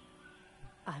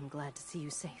 I'm glad to see you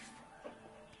safe.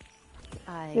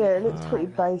 Yeah, it looks pretty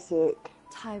basic.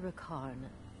 Tyra Karn.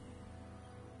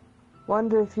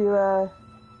 Wonder if you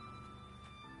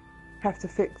have to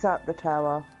fix up the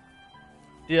tower.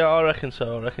 Yeah, I reckon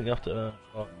so. I reckon you have to.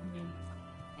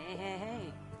 Hey, hey,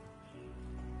 hey.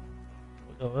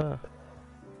 Go there.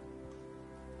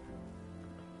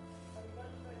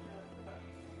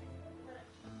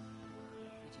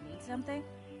 Did you need something?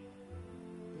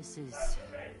 This is...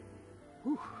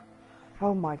 Whew,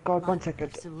 Oh my god, one lot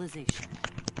second. of civilization.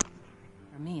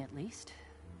 For me, at least.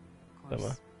 Of Don't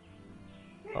course.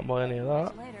 Can't buy any of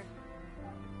that. Later.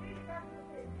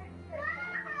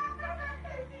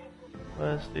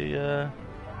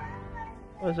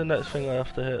 Where's the next thing I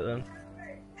have to hit then?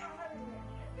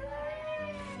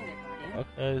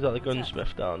 Okay, is that the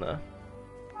gunsmith down there?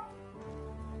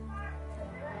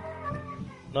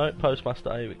 No,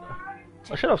 postmaster. Here we go.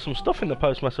 I should have some stuff in the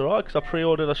postmaster, right? Because I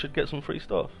pre-ordered. I should get some free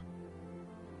stuff.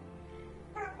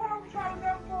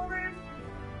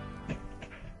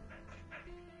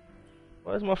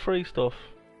 Where's my free stuff?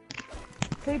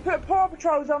 Can you put Paw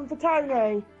Patrols on for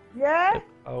Tony? Yeah?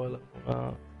 Oh,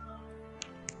 well,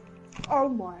 Oh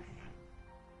my.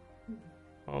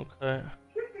 okay. A5530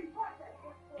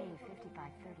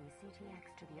 CTX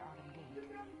to the Autumn Gate.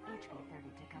 HV30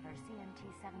 to cover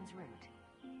CMT7's route.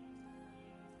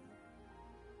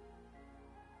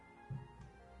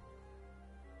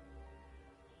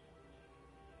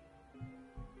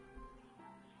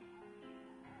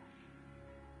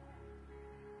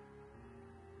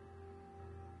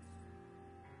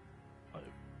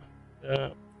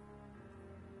 Yeah.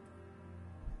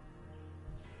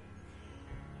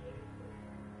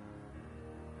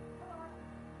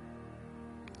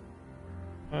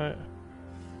 Right.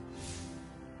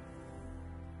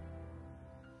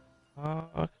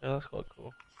 Okay, that's quite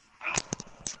cool.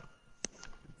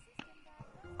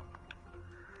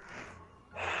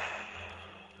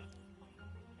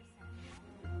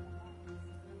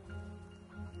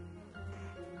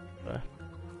 Okay.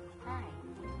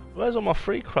 Where's all my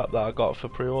free crap that I got for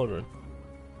pre-ordering?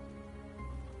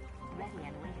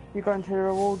 You're going to the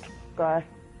reward guy.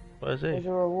 Where's he? There's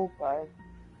a reward guy.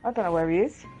 I don't know where he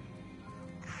is.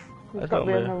 He's That's got to not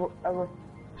be me. on a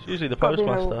It's usually the gotta be in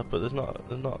a- postmaster, but there's not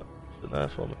nothing there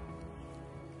for me.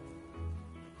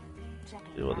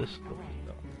 See what this stuff is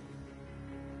got.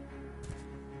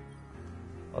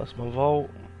 Oh, that's my vault.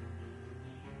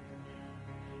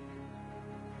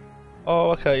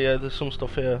 Oh, okay, yeah, there's some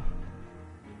stuff here.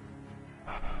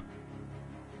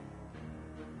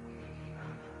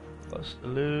 That's the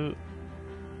loot.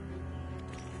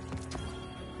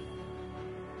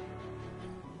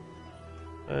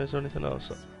 Is there anything else?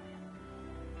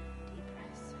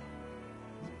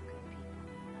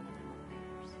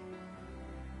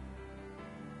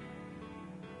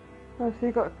 Oh, so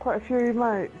you got quite a few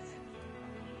remotes.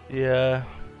 Yeah.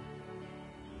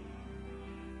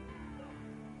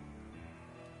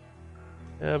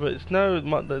 Yeah, but it's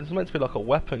there's meant to be like a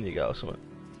weapon you get or something.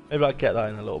 Maybe I'll get that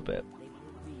in a little bit.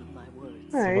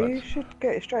 No, you should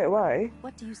get it straight away.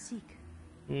 What do you seek?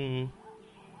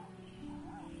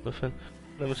 Nothing.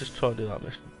 Let me just try and do that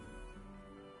mission.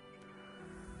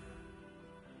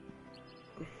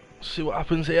 See what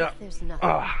happens here. There's nothing.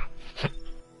 Ah.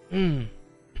 I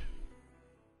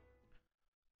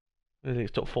think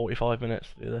it took 45 minutes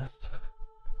to do this.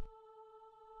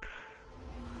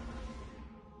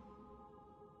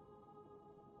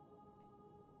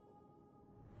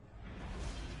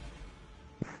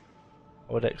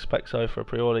 I would expect so for a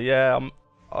pre-order. Yeah,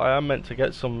 I am meant to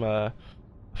get some. I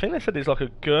think they said it's like a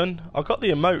gun. I got the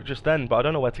emote just then, but I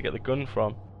don't know where to get the gun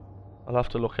from. I'll have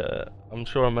to look at it. I'm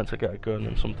sure I'm meant to get a gun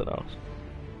and something else.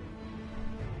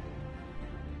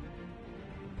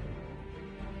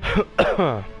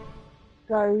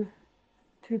 Go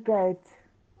to bed.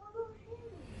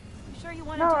 You sure you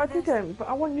want No, to do I this? didn't, but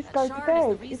I want you to That go to shard is bed.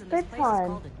 the It's reason this place is bedtime.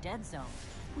 called a dead zone.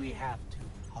 We have to,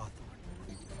 Hawthorne.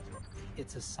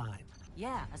 It's a sign.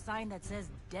 Yeah, a sign that says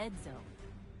dead zone.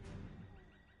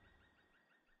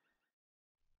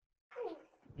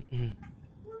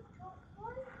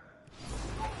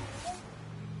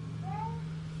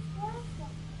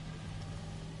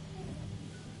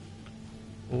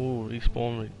 Oh,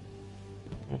 respawn.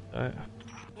 Okay.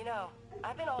 You know,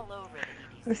 I've been all over the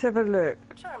EDZ. Let's have a look.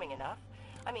 Charming enough.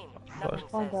 I mean, nothing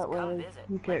Find says out where come you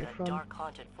visit get like it a from. dark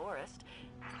haunted forest.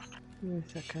 Give me a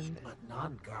second. But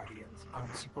non-guardians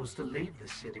aren't supposed to leave the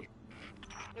city.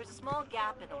 There's a small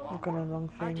gap in the wall. I've got a wrong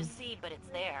Hard to thing. see, but it's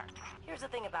there. Here's the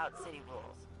thing about city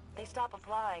rules. They stop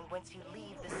applying once you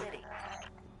leave the city.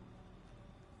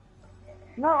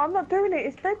 No, I'm not doing it.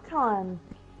 It's bedtime.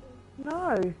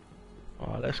 No.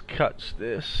 Alright, let's catch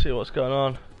this. See what's going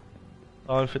on.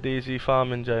 Time for DZ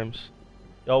farming, James.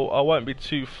 Yo, I won't be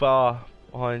too far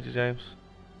behind you, James.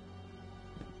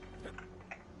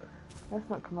 That's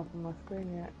not come up on my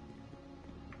screen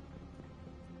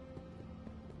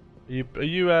yet. Are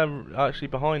you actually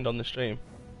behind on the stream?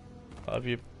 Have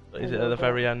you? Is it at the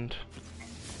very end?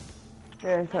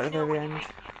 Yeah, it's at the very end.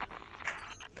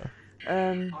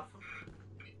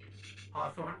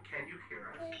 Hawthorne, can you hear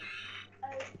us?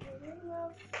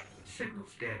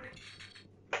 Signal's dead.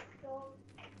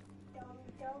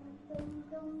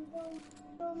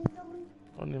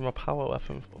 What do I need my power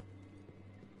weapon for?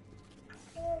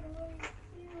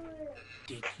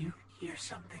 Did you hear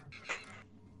something?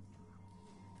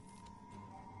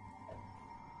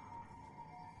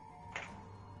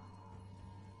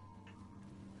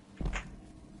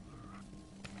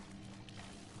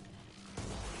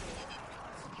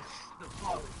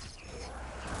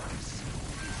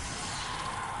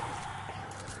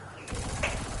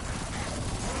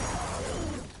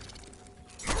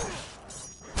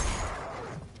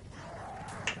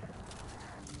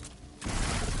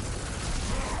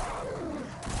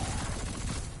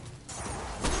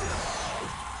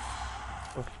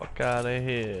 The fuck out of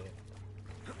here.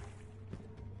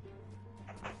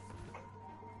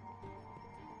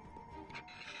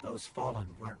 Those fallen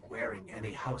weren't wearing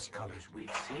any house colors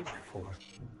we've seen before.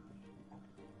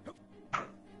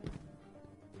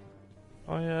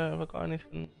 Oh yeah, have I got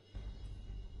anything?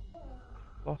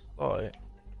 Lost light.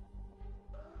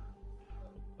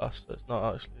 It's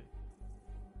not actually.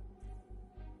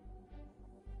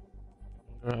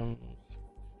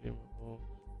 Consumable.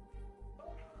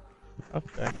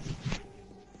 Okay.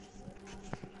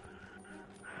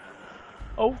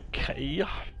 Okay.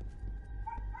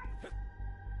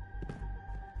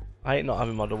 I ain't not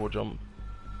having my double jump.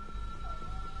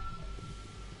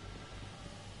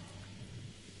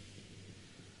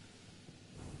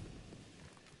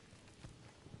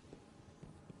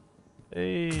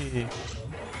 Hey.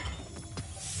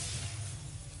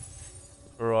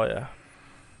 Right. Yeah.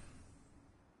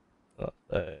 That's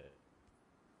it.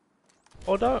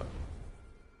 Oh, don't.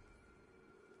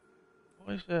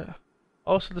 What is it?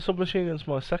 Oh, so the submachine gun's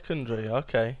my secondary.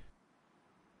 Okay.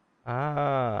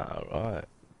 Ah, right.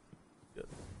 Good.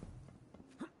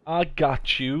 I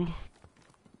got you.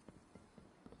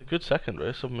 A good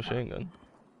secondary submachine gun.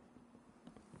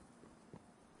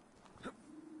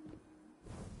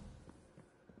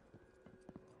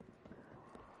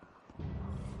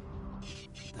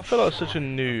 I feel like such a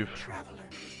noob. Traveler.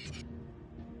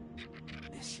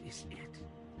 This is it.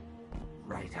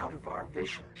 Right out of our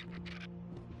vision.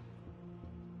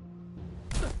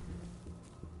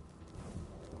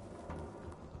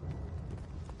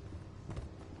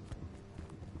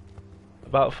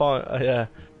 About fine, yeah.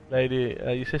 Lady,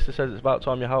 your sister says it's about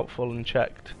time you're helpful and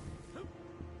checked.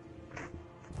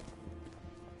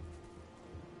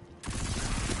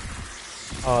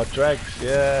 Oh, dregs,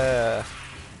 yeah.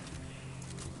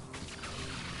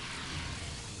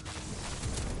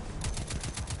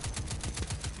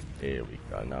 Here we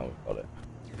go, now we've got it.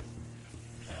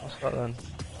 What's that then?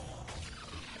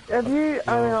 Have you,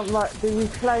 like the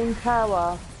reclaim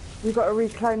tower? You've got to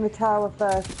reclaim the tower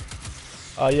first.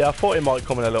 Oh yeah, I thought it might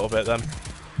come in a little bit then.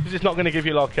 Because it's not going to give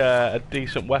you like a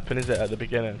decent weapon, is it, at the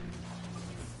beginning?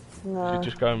 No. You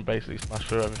just go and basically smash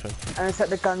through everything. And it's at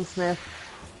the gunsmith.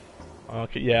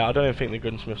 Okay, yeah, I don't even think the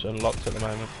gunsmith's unlocked at the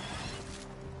moment.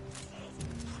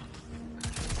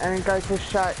 And then go to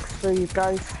Shacks for you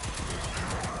guys.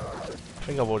 I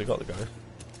think I've already got the guys.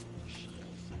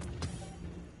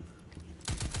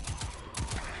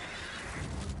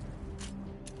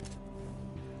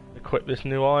 equip this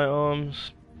new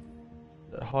items.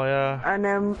 Higher. And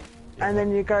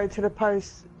then you go to the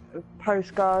post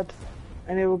guard,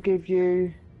 and it will give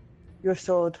you your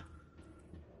sword.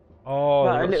 Oh,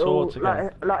 like a little, swords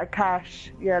again. like a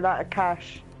cash. Yeah, like a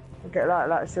cash. You get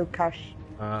like a silk cash.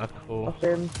 Ah, cool. Off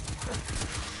him.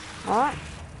 Alright.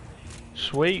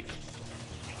 Sweet.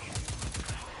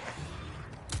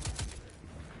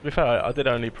 To be fair, I did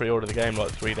only pre-order the game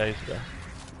like 3 days ago.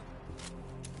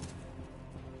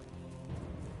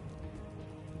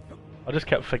 I just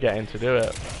kept forgetting to do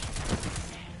it.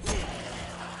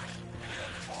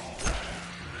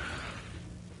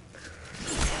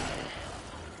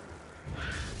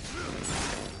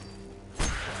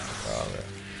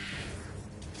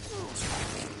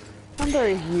 I'm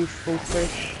very useful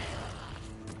fish.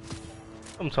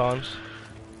 Sometimes.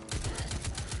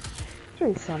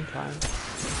 True, sometimes.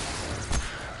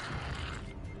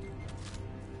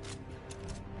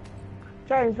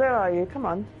 James, where are you? Come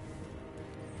on.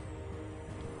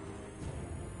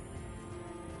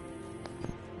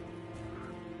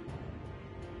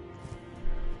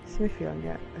 Smithy on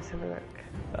yet? Let's have a look.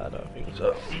 I don't think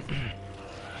so.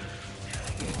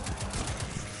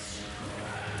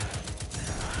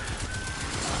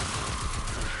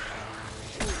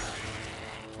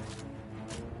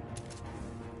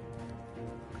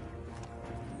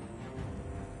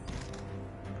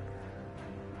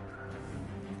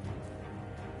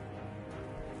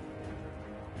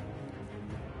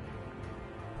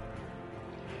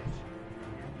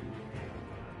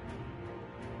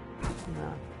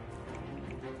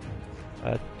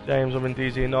 James, I'm in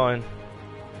DZ9.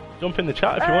 Jump in the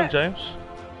chat if you want, James.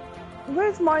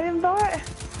 Where's my invite?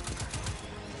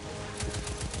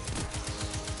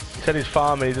 He said he's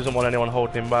farming, he doesn't want anyone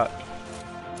holding him back.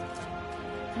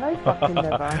 No fucking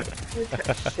never.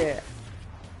 Shit.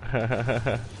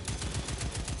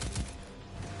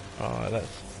 Alright,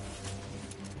 let's...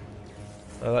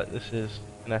 So this is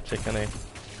kinetic, isn't he?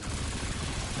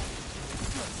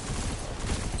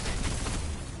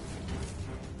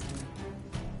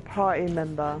 Party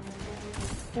member.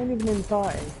 Don't even in the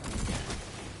party.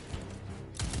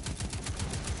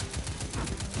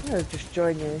 I'll just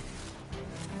join you.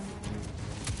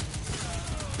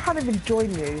 Can't even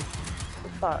join you. What the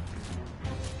fuck?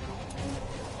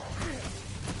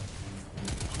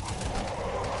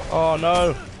 Oh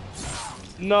no!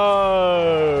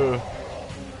 No!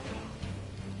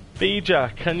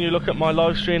 Bija, can you look at my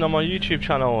live stream on my YouTube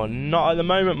channel? Not at the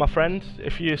moment, my friend.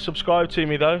 If you subscribe to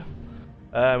me though,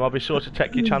 I'll be sure to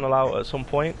check your channel out at some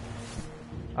point.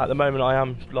 At the moment I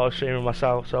am live streaming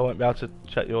myself, so I won't be able to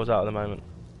check yours out at the moment.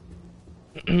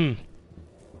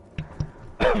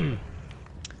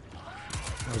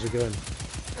 How's it going?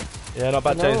 Yeah, not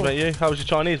bad, James, mate. You? How was your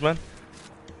Chinese, man?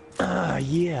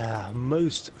 Yeah,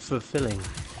 most fulfilling.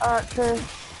 Archer.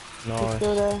 Nice.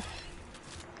 Still there.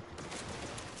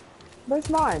 Where's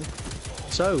mine?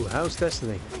 So, how's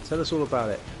Destiny? Tell us all about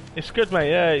it. It's good,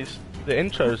 mate. Yeah, the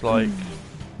intro's like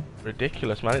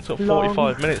ridiculous, man. It took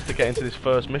 45 minutes to get into this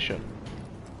first mission.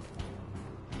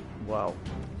 Wow.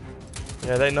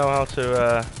 Yeah, they know how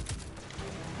to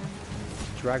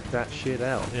drag that shit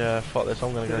out. Yeah, fuck this.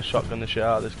 I'm gonna go shotgun the shit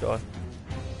out of this guy.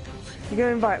 You're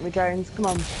gonna invite me, James. Come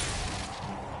on.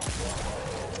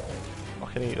 I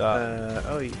can eat that.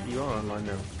 Oh, you are online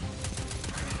now.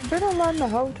 I've been online the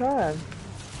whole time.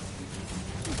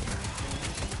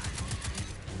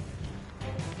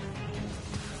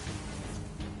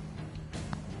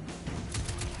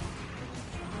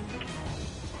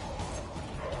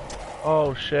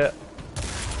 Oh shit.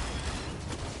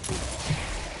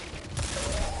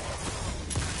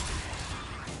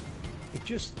 It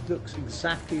just looks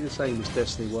exactly the same as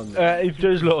Destiny 1. It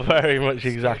does look very much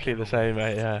exactly the same,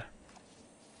 mate, yeah.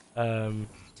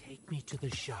 Take me to the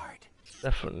shard.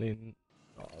 Definitely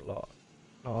not a lot.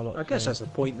 Not a lot. I guess that's the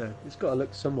point though. It's got to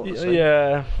look somewhat the same.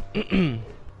 Yeah.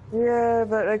 Yeah,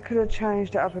 but they could have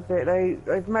changed it up a bit. They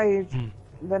made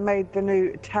the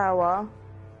new tower.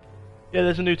 Yeah,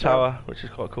 there's a new tower, which is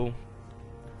quite cool.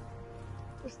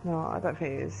 It's not. I don't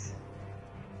think it is.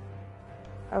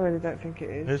 I really don't think it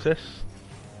is. Who's this?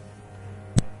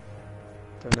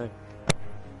 Don't know.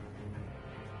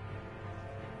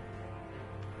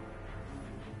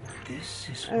 This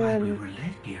is why we were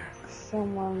led here.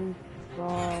 Someone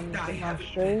from my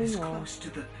stream or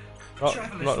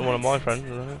not one of my friends,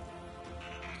 is it?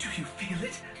 Do you feel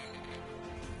it?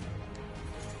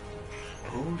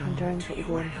 Hold on to to your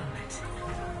your helmet.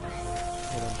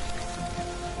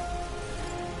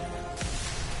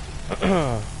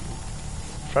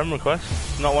 Friend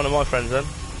request? Not one of my friends then.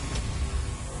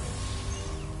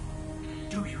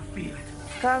 Do you feel it?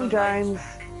 Come, James.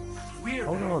 We're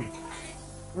Hold on.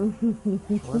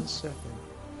 1 second.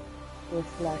 We're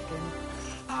slacking.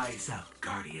 Eyes up,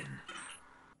 Guardian.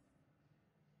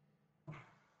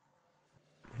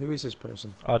 Who is this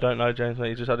person? I don't know, James, mate.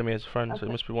 You just added me as a friend, so it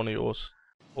must be one of yours.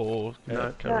 Or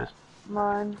No. Kerry's.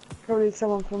 Mine. Probably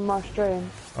someone from my stream.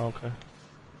 Oh, okay.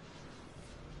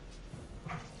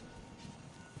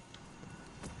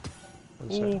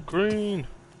 Ooh, green!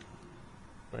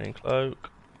 Green cloak.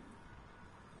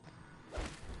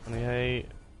 28.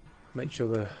 Make sure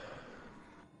the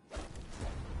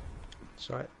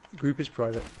group is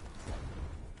private.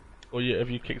 Or have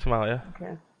you kicked him out, yeah?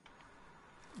 Okay.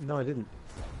 No, I didn't.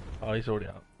 Oh, he's already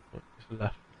out. He's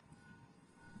left.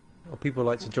 Well, people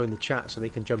like to join the chat so they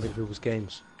can jump into people's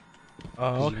games.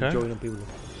 Oh, okay. You can join on people,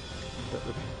 but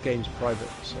the game's private,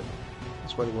 so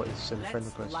that's why they wanted to send a friend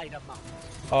request.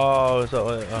 Oh, is that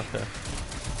what okay.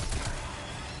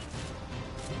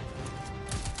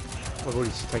 I've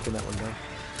already taken that one down.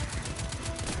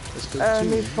 Let's go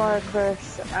Need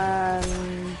Firecrest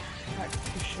and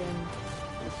Tactician.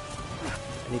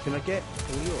 Anything I get?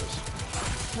 All yours.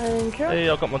 Thank you. Hey,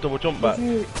 I got my double jump back.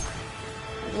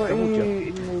 What are you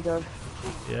in need of?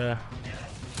 Yeah.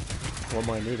 What am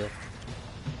I in need of?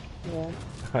 Yeah.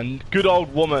 And good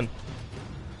old woman.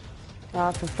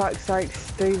 Ah, for fuck's sake,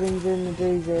 Steven's in the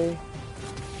doozy.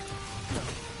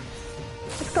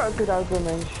 It's got a good old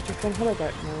woman, she's just on holiday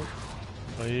at the moment.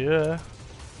 Oh yeah.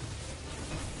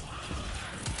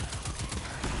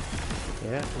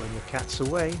 Yeah, when the cat's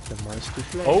away, the mice do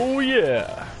play. Oh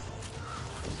yeah.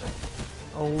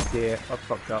 Oh dear, I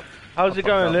fucked up. How's it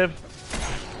going, Liv?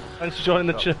 Thanks for joining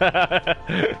the chat.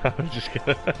 I'm just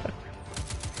kidding.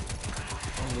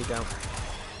 Me down.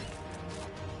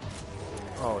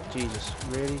 Oh Jesus,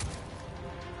 really?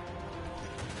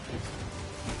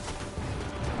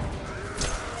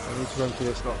 I need to run through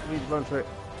this lot. I need to run through it.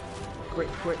 Quick,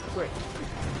 quick, quick.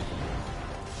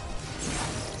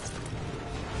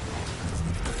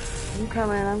 I'm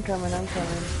coming.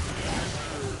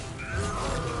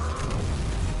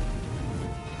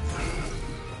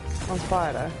 On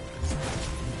fire though.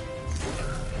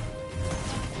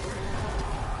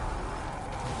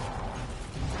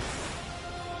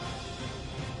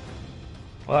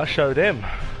 Well, that showed him.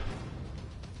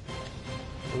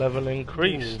 Level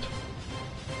increased.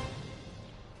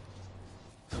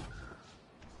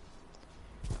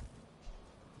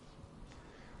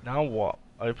 Now what?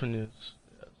 Open this.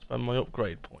 Spend my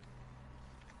upgrade point.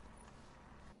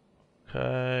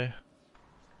 Okay.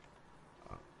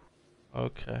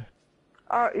 Okay.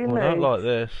 Oh, you well, know. I don't like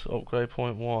this. Upgrade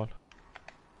point 1.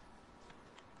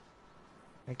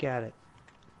 I got it.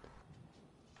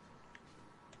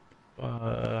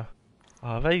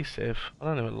 Evasive. I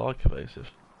don't even like evasive.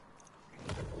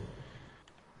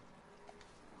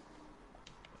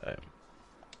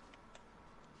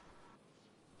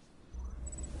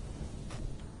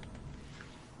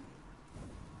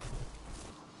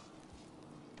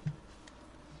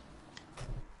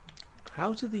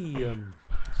 How do the do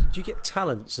you get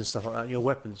talents and stuff like that in your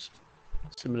weapons?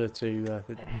 Similar to the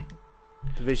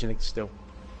Division still?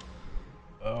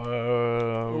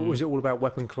 Or was it all about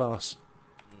weapon class?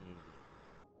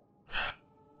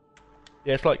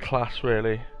 Yeah, it's like class,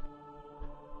 really.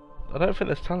 I don't think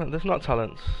there's talent. There's not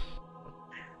talents.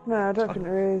 No, I don't think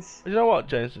there is. You know what,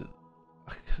 James?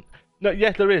 No,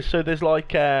 yes, there is. So there's like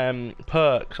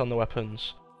perks on the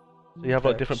weapons. So you have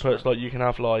like different perks. Like you can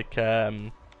have like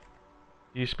you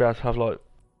used to be able to have like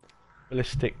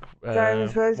ballistic,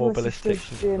 James, where's more my ballistic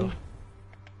sister's gin?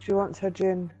 She wants her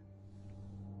gin.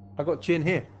 I got gin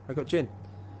here. I got gin.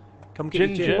 Come get your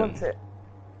gin. She wants it.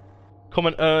 Come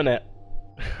and earn it.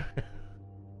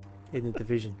 In the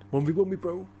Division. 1v1 me,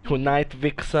 bro. Tonight,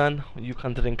 Vixen, you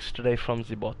can drink straight from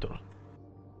the bottle.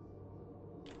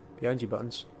 Behind you,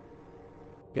 Buttons.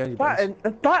 Behind you,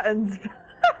 Buttons.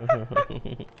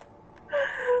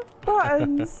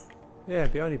 Buttons. Yeah,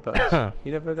 behind you, Buttons.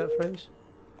 You never heard that phrase?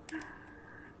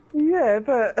 Yeah,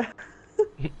 but...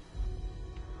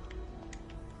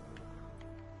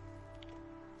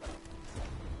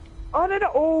 Oh, they're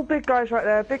not all big guys right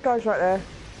there. Big guys right there.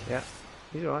 Yeah,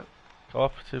 he's alright.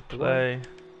 Cooperative play.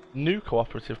 New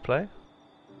cooperative play.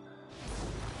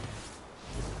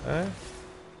 Okay.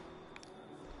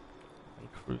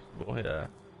 And Crucible, yeah.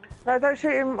 No, don't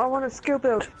shoot him. I want a skill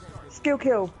build. Skill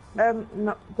kill.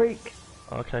 Not Greek.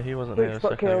 Okay, he wasn't Greek here a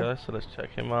spot second kill. ago, so let's check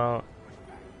him out.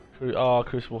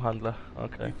 Crucible Handler.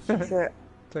 Okay. That's it.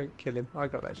 Don't kill him. I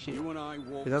got that shit.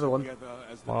 Another one.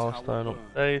 Milestone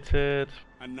updated.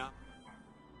 And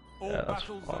yeah, that's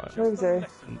fine. Where is he?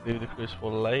 Can do the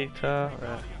Crucible later.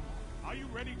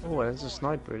 Oh, there's a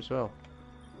sniper as well.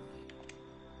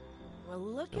 Well,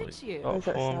 look at you. Where's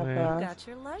that for me. sniper? You got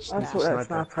your life I back. sort that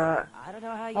sniper. I don't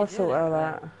know how you I'll did sort it, all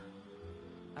but that.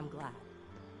 I'm glad.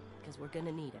 Because we're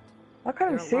gonna need it. I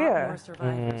can't There see are a lot her. more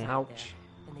survivors out there, Ouch.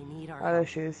 and they need our Oh, there help.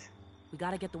 she is. We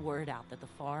gotta get the word out that the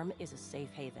farm is a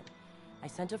safe haven. I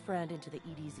sent a friend into the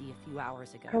EDZ a few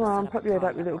hours ago. Come to on, set up pop a your head comm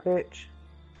up, you little network. bitch.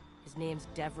 His name's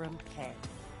Devram K.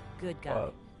 Good guy.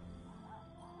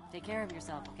 Take care of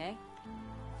yourself, okay?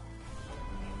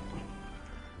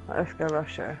 Right, let's go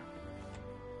rush her.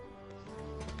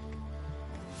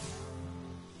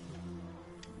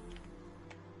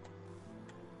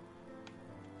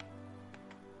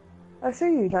 I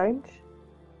see you, don't.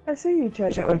 I see you,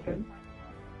 change that weapon.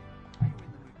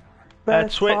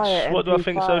 Burst Twitch, fire, what do I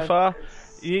think so MP5. far?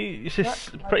 It's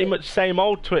just pretty much same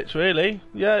old Twitch, really.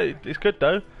 Yeah, it's good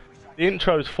though. The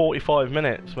intro's 45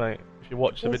 minutes, mate. If you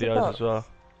watch the Where's the videos as well.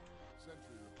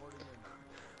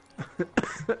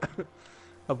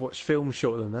 I've watched films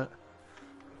shorter than that.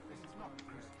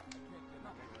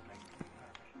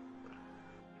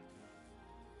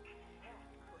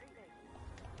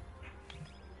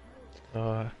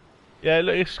 Yeah,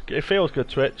 look, it feels good,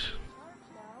 Twitch.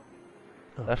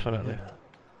 Oh, Definitely. yeah.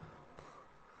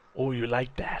 Oh, you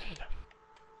like that?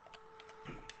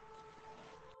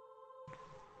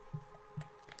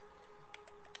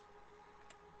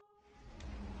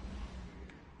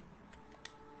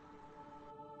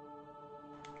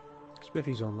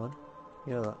 Spiffy's online.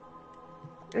 You know that.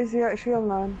 Is he actually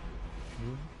online?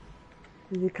 Mm.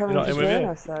 Is he coming You're not to in with join you?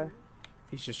 us though?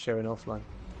 He's just showing offline.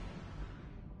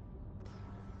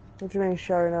 What do you mean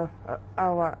showing off?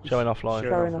 Oh, right. Showing offline.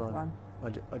 Showing offline.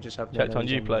 I just have Checked on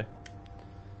Uplay.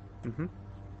 Mm-hmm.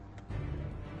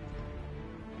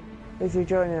 Is he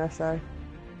joining us though?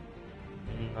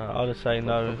 I'll just say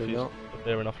no if Probably he's not.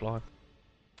 appearing offline.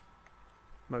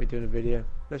 Might be doing a video.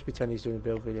 Let's pretend he's doing a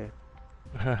build video.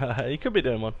 He could be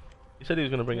doing one. He said he was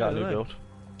going to bring Yeah, out a I new know. build.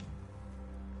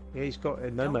 Yeah, he's got a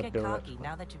Don't nomad get build up. cocky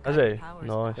now that you've Has got he? your powers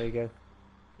Nice. There you go.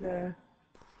 Yeah.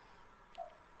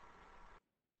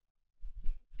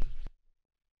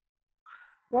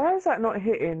 Why is that not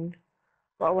hitting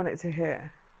what I want it to hit?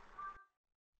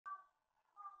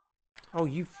 Oh,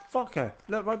 you fucker!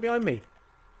 Look, right behind me.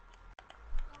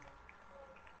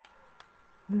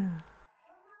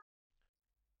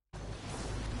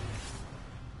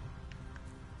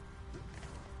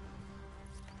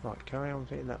 Right, carry on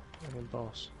hitting that fucking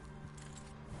boss.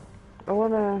 I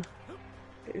wanna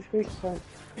hit his weak point.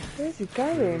 Where's he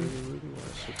going? Really want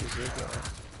to stick his leg out.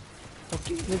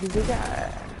 Look at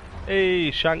that. Hey,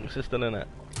 Shanks is still in it.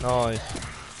 Nice.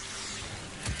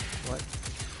 Right.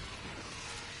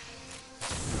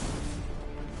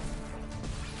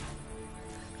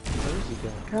 Where is he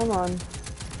going? Come on.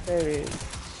 There he is.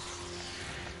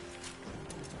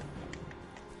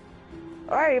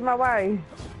 Hey, my way.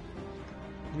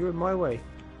 You're in my way.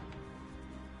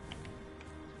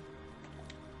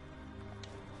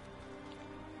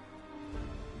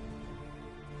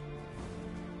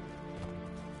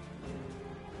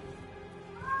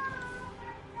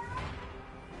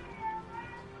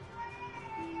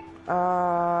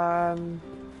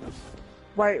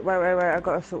 Wait, I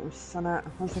gotta sort of sun out.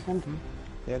 1 second.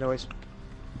 Yeah, no worries.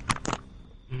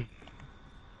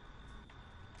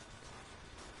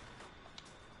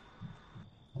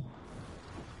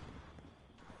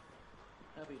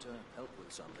 Happy to help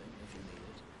with something if you need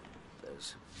it.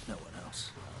 There's no one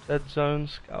else. Dead Zone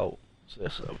Scout.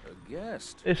 What's this? A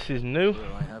guest. This is new. Here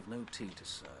I have no tea to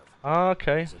serve.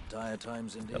 Okay. These are dire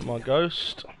times indeed. Get my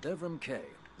ghost. Devram K,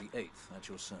 the 8th at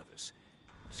your service.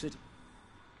 Sit.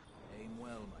 Aim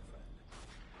well, my friend.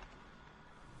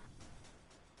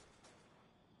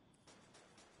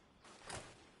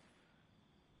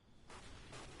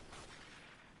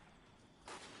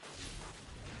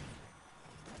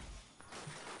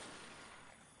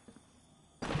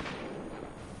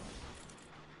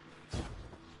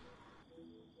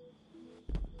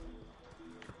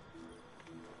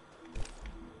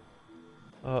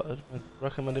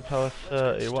 Recommended power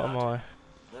 30. What am I?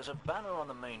 There's a banner on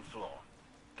the main floor.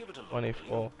 Give it a look.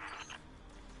 24.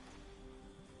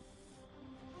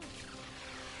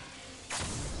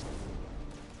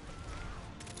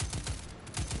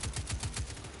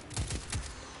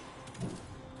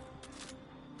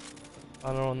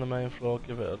 Banner on the main floor.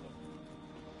 Give it a look.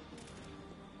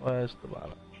 Where's the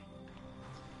banner?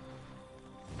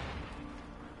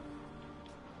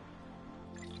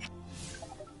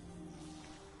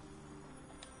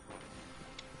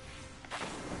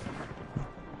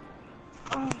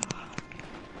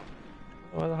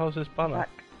 Where the hell's this banner? Back.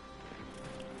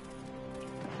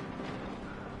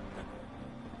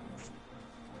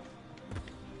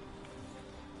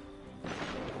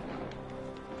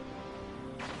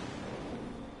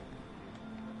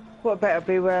 What better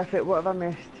be worth it? What have I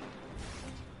missed?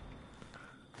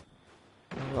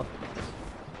 Oh,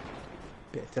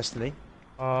 bit of Destiny.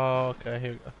 Oh, okay,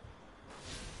 here we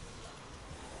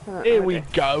go. Here we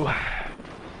go.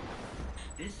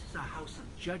 This is a House of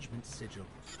Judgment sigil.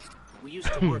 We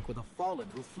used to work with a fallen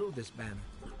who flew this banner.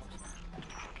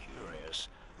 Curious.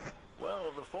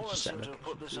 Well, the Fallen seem to have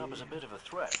put this up as a bit of a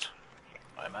threat.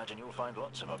 I imagine you'll find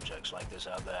lots of objects like this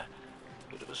out there.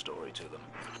 Bit of a story to them.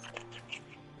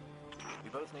 We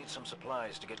both need some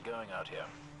supplies to get going out here.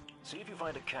 See if you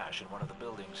find a cache in one of the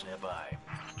buildings nearby.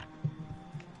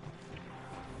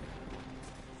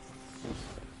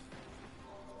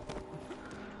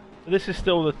 This is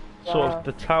still the sort of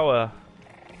the tower-ish.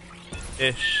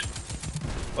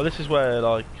 Well, this is where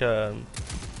like some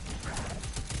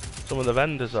of the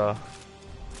vendors are.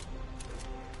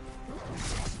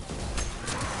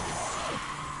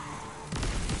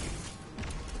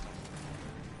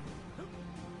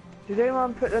 Did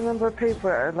anyone put the number of people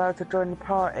that are allowed to join the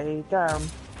party down?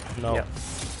 No. Yeah.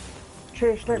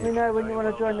 Trish, let me know when you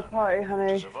want to join the party,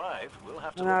 honey.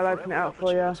 And I'll open it up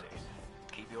for you.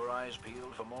 Keep your eyes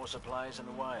peeled for more supplies in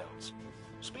the wilds.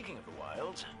 Speaking of the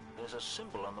wilds, there's a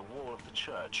symbol on the wall of the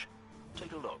church.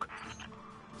 Take a look.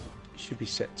 It should be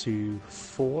set to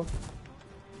 4.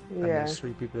 And Yeah. there's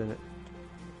 3 people in it.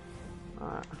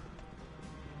 Alright.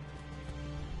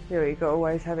 Yeah, you gotta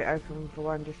always have it open for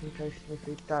one just in case if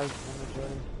he does want to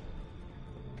join.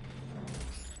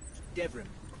 Devrim,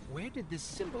 where did this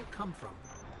symbol come from?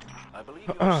 I believe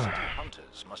your city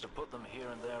hunters must have put them here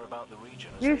and there about the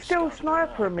region. As You they still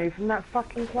scouted snipering around. me from that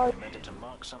fucking close. They meant it to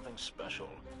mark something special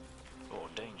or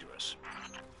dangerous.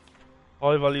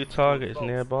 High value target is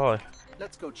nearby.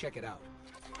 Let's go check it out.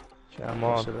 Come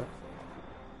on. So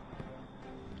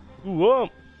Ooh, whoa.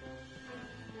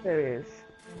 There he is.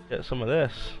 Get some of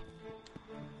this.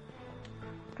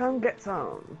 Come get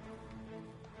some.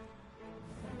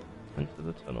 Into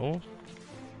the tunnels.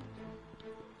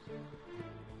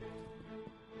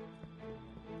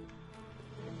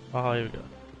 Ah, here we go.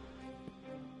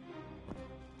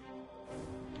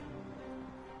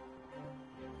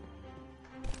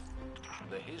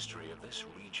 The history of this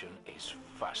region is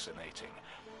fascinating.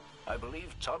 I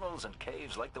believe tunnels and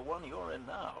caves like the one you're in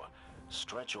now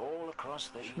stretch all across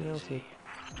the EZ. Who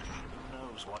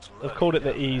knows what's They've lurking called it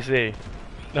the down there? EZ.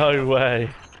 No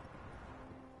way.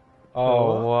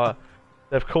 Oh, what?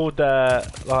 They've called their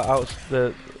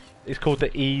it's called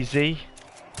the EZ.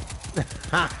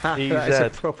 that is a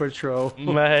proper troll.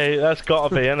 Mate, that's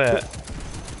gotta be, innit?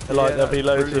 Like there'll be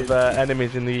loads brilliant. of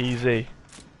enemies in the EZ.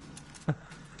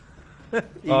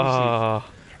 Easy. Ah.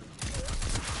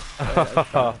 There's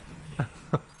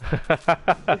I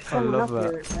love someone up here,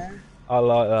 that. isn't there? I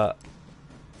like that.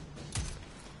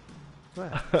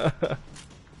 Where?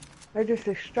 They just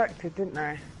distracted, didn't they?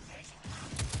 I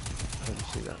didn't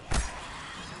see that.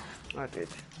 I did.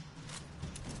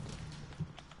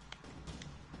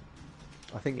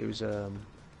 I think it was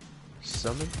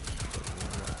summon.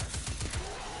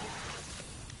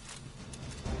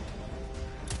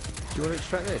 Do you want to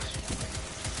extract this?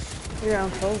 Yeah,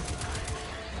 I'm full.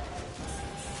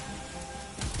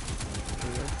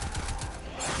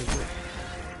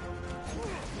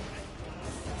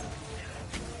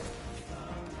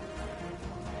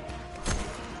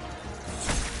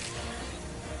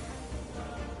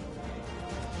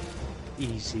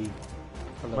 Easy.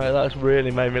 Mate, that's really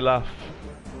made me laugh.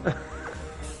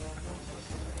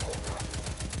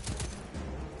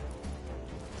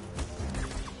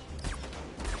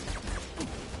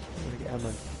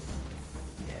 Ammo.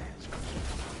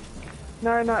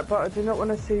 No, no, but I do not want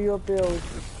to see your build.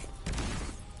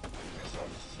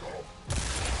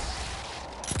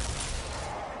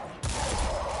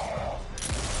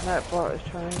 That bot is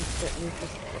trying to get me to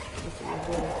look at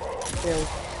your build.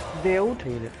 Build?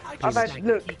 I've had,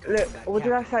 look, what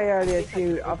did I say earlier to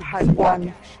you? I've had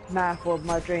one mouthful of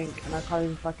my drink and I can't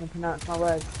even fucking pronounce my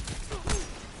words.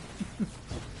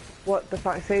 What the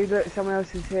fuck? See, look, someone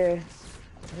else is here.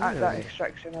 At that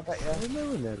extraction, I bet you. There's no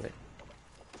one there, mate.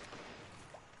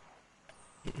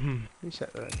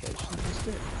 Reset the location. Let's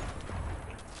do it.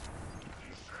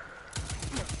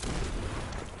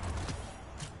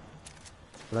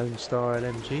 Lone Star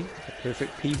LMG, a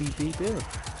perfect PvP build.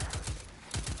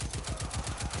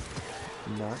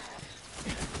 No.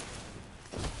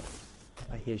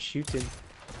 I hear shooting.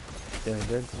 Dun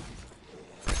dun.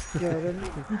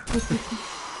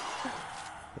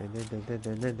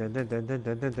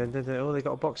 Oh, they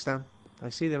got a box down. I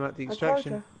see them at the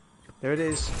extraction. There it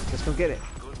is. Let's go get it.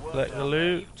 Collect the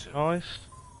loot. Nice.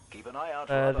 Keep an eye out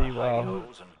for Fairly other well.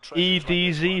 hideouts and treasures like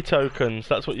this EDZ tokens.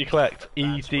 That's what you collect.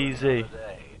 one. That's for another EDZ.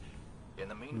 day. In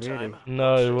the meantime,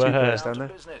 no way. down to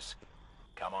business.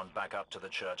 Come on back up to the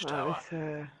church tower.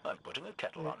 I'm putting a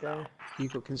kettle on now. You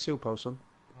got conceal pulse on?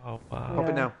 Oh wow. Pop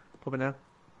it now. Pop it now.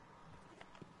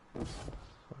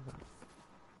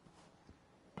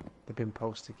 They've been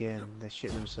pulsed again. They're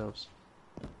shitting themselves.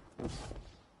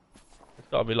 It's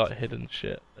gotta be like hidden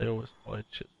shit. They always hide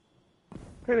shit. I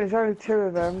think there's only 2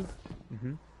 of them.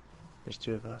 There's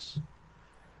 2 of us.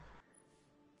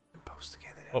 Pulsed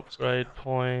again. Upgrade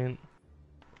point.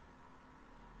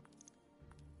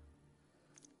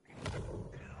 They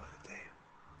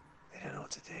don't know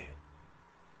what to do.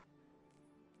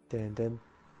 Dun.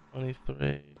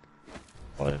 23.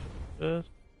 500.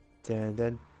 Dun.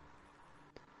 Dun.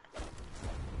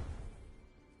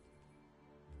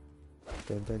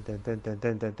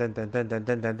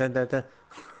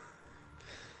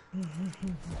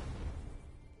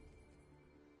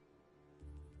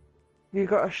 You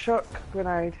got a shock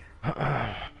grenade.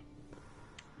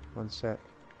 1 sec.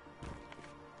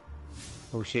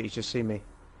 Oh shit, he's just seen me.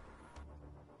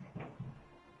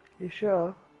 You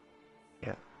sure?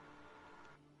 Yeah.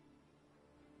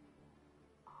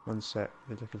 1 sec,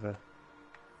 we're looking for...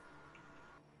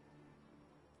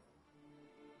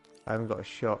 I haven't got a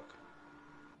shock.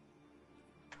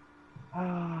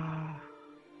 Ah.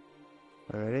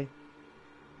 Ready?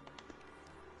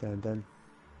 Dun.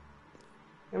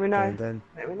 Let me know. Dun.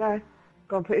 Let me know.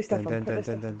 Go on, put your stuff on.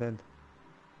 Dun.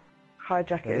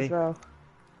 Hijack it as well.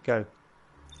 Go.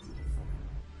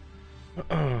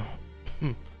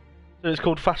 So it's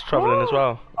called fast travelling as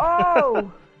well.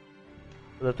 Oh!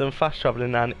 They've done fast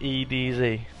travelling and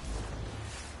EDZ.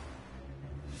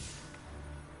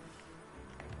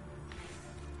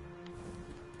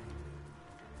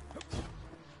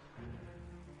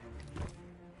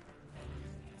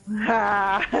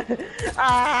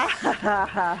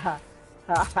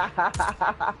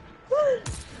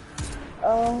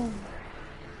 Oh.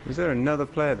 Is there another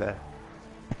player there?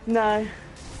 No.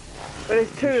 But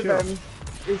there's 2 of them.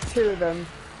 There's 2 of them.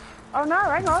 Oh no,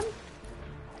 hang on.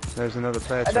 There's another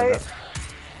player turned up.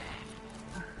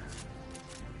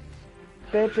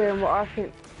 They're doing what I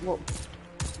think what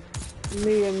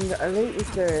me and Elite was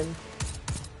doing.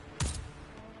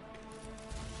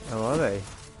 Oh, are they?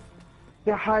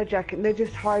 They're hijacking. They're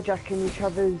just hijacking each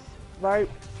other's rope.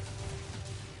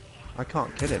 I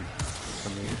can't kill him.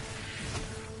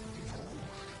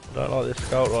 I don't like this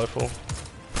scout rifle.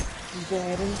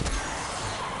 Dead.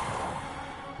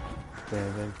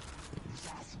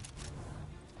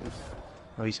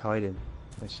 Oh, he's hiding.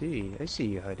 I see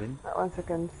you hiding. 1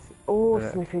 second. Oh,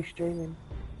 Smithy's streaming.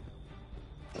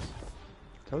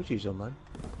 Told you he's online.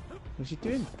 What's he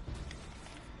doing?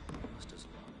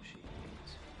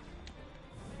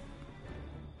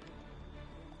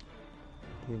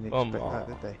 Didn't expect that,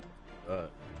 did they?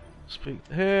 Speak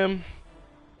to him.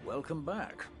 Welcome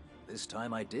back. This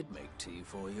time I did make tea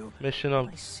for you. Mission of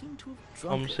I seem to have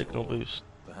drunk it signal all. boost.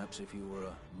 Perhaps if you were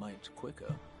a mite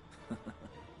quicker.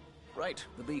 Right,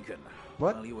 the beacon.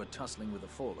 What? While you were tussling with the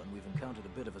Fallen, we've encountered a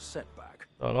bit of a setback.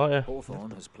 Oh, not ya.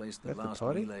 Hawthorne has placed the last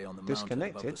relay on the mountain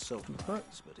above the Sultan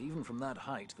Heights, but even from that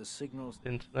height, the signals...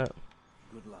 Internet.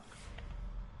 Good luck.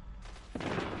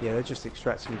 Yeah, they're just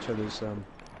extracting each other's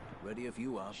Ready if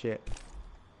you are. shit.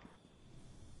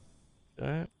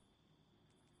 Okay.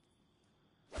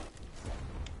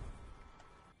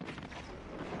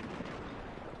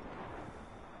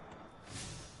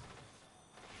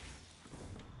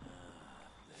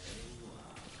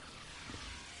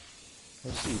 I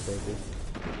see you, baby.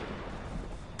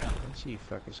 I see you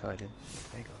fuckers hiding.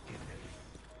 There you go, get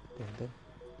it. Dun.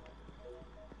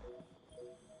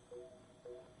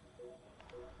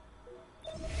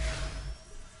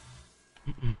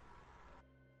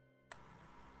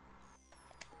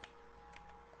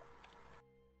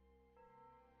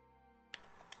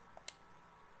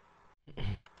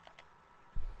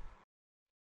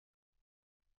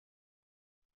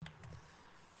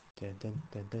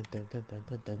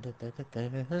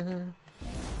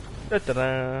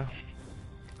 Da-da-da.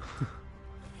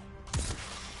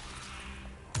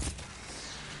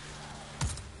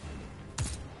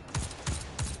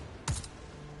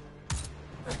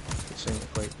 It's ain't a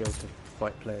great deal to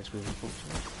fight players with,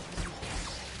 unfortunately.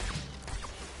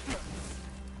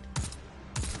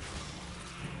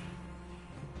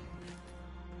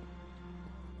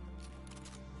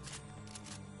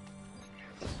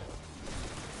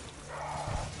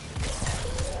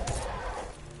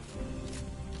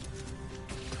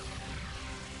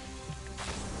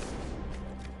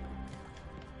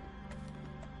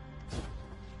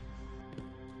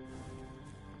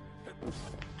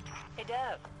 Hey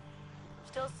Dev,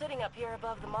 still sitting up here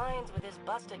above the mines with his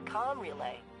busted comm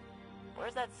relay.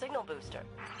 Where's that signal booster?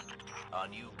 Our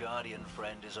new Guardian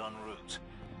friend is en route.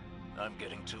 I'm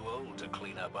getting too old to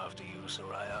clean up after you,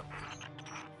 Soraya.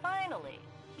 Finally,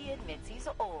 he admits he's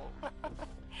old.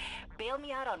 Bail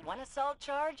me out on one assault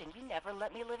charge and you never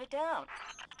let me live it down.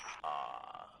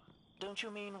 Ah, don't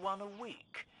you mean one a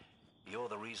week? You're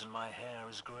the reason my hair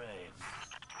is gray.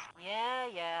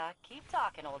 Yeah, keep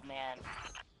talking, old man.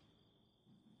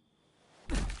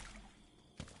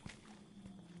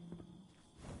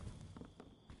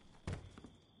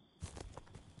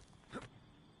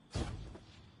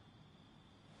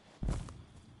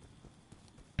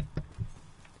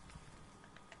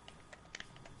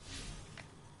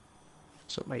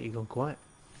 What's up, mate? You gone quiet?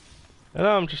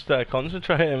 No, I'm just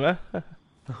concentrating, man.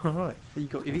 Alright.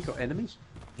 Have you got enemies?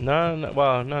 No,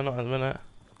 well, no, not at the minute.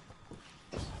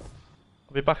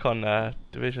 I'll be back on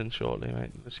Division shortly,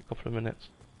 mate. Just a couple of minutes.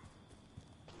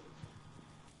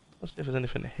 Let's see if there's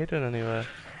anything hidden anywhere.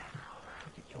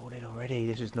 You're yawning already.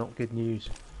 This is not good news.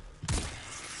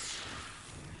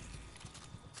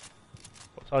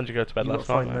 What time did you go to bed last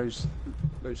night, mate?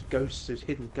 Those ghosts, those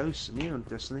hidden ghosts in here on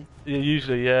Destiny. Yeah,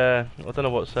 usually, yeah. I don't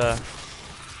know what's I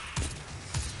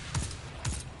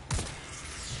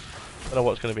don't know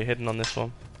what's going to be hidden on this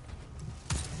one.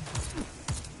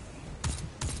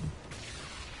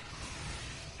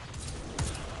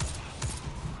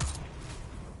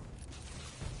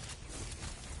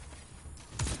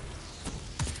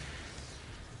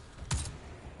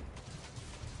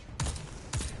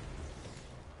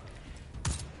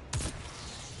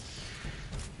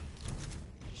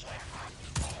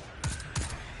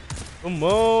 Come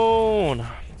on!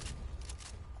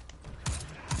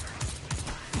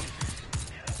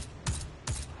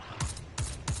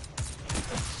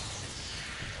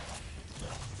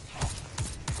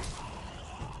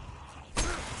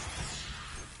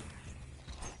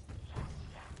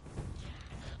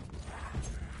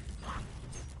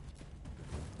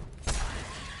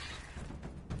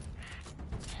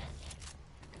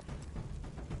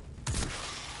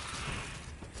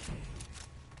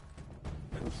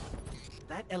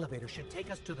 That elevator should take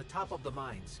us to the top of the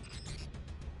mines.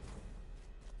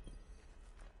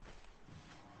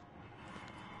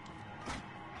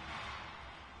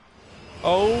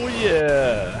 Oh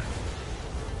yeah!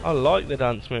 I like the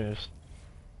dance moves.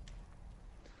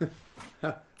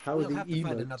 How are the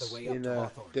emotes in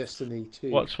Destiny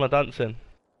 2? Watch my dancing.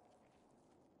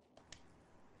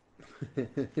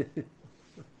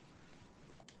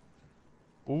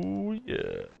 Oh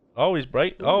yeah! Always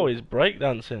break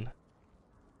dancing.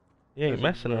 He ain't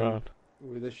messing around.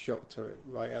 With a shock turret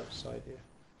right outside here.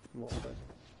 What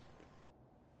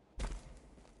the?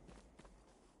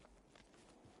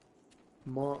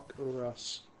 Mark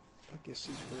Russ. I guess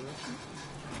he's for us.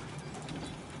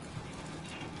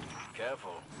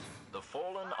 Careful. The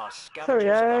fallen are scavengers Sorry,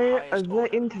 of the highest the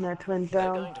order. internet went They're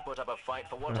down. going to put up a fight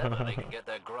for whatever they can get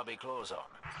their grubby claws on.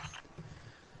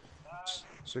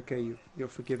 It's okay, you're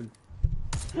forgiven.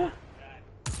 Thank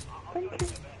you.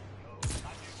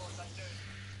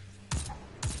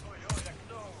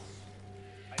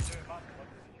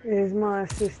 Is my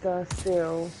sister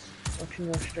still watching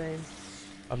your stream?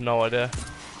 I've no idea.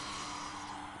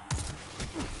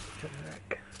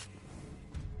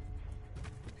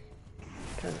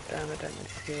 Turn it down, I don't need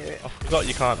to hear it. I forgot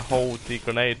you can't hold the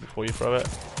grenade before you throw it.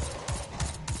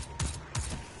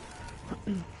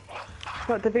 It's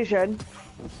not Division.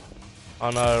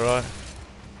 I know, right?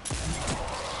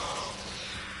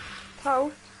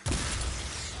 Pulse?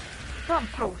 It's not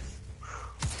Pulse.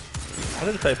 I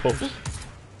didn't say pulse.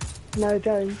 No,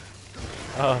 don't.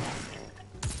 Oh.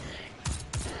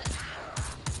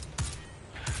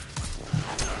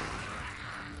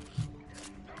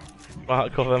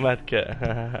 Right, cover medkit.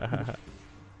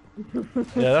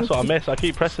 Yeah, that's what I miss. I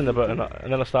keep pressing the button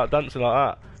and then I start dancing like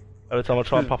that every time I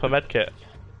try and pop a medkit.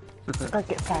 Go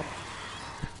get a fag.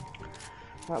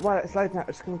 Right, while it's loading up,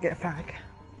 we're just going to get a fag.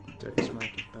 Dirty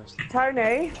smoky bastard.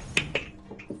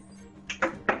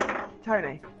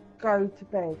 Tony, go to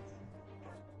bed.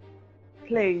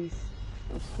 Please.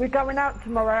 We're going out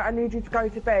tomorrow, I need you to go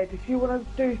to bed. If you want to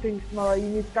do things tomorrow, you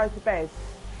need to go to bed.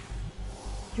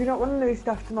 Do you not want new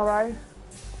stuff tomorrow?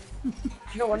 Do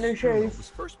you not want new shoes? Was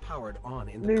first powered on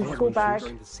in New the school bag.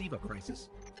 during the SIVA crisis.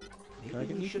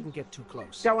 Maybe we shouldn't get too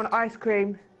close. Don't want ice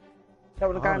cream. Don't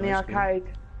want to go in the arcade.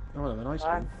 I want an ice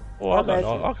cream. Oh, I'll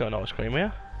go an ice cream,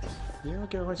 yeah. Yeah, I'll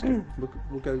go ice cream.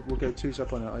 We'll go twos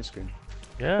up on that ice cream.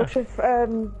 Yeah.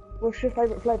 What's your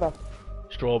favourite flavour?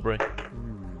 Strawberry.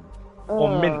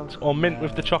 Or mint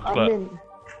with the chocolate.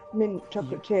 Mint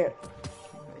chocolate chip.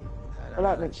 I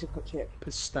like mint chocolate chip.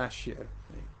 Pistachio.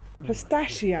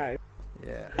 Pistachio.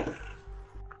 Yeah.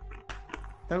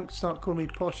 Don't start calling me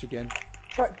posh again.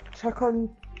 Chuck on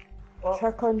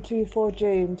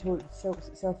 2-4G until it sorts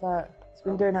itself out. It's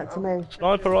been doing that to me.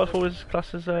 Sniper rifle is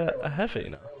classed as a heavy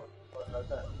now.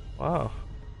 Wow.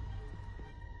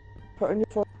 Put on your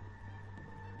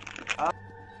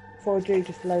 4G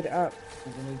just to load it up.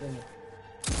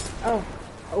 Oh,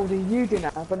 although you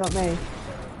dinner, but not me.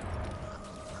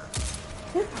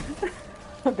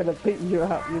 I'm gonna beat you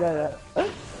up, you know that.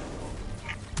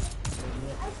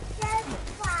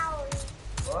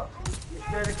 What? You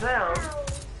scared of clowns?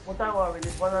 Well, don't worry,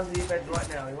 there's one under your bed right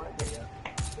now, he won't get you.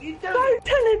 What are you doing? Don't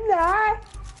tell him that!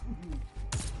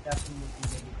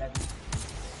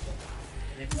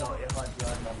 If not, you'll find your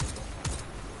own number.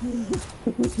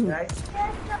 Okay?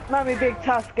 Mummy big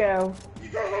tough girl.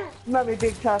 Mummy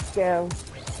big tough girl.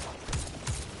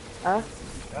 Huh?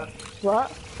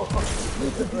 What?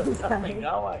 Nothing, go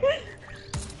away.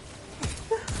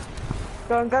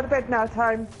 Go on, go to bed now,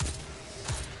 time.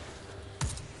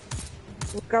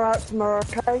 We'll go out tomorrow,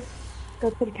 okay? Go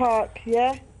to the park,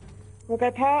 yeah? We'll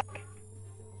go park?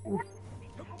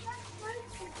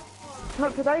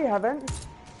 Not today, you haven't.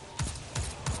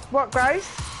 What, Grace?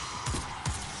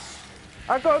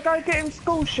 I gotta go get him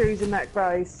school shoes and that,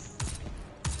 Grace.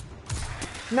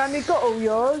 Nanny got all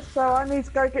yours, so I need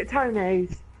to go get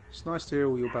Tony's. It's nice to hear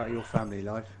all about your family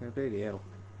life. It really is.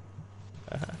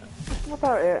 What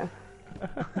about it?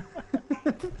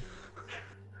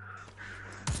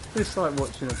 It's like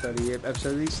watching a bloody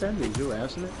episode of EastEnders,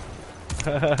 isn't it?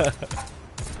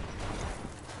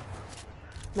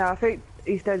 No, I think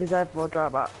EastEnders have more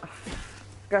drama.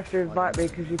 You have to invite me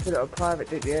because you put it on private,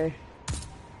 didn't you?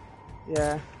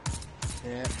 Yeah.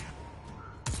 Yeah.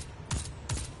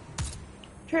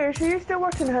 Trish, are you still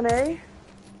watching, honey?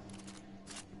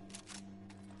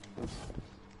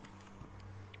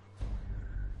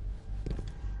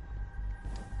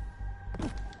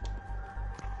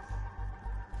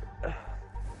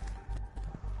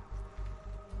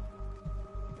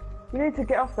 You need to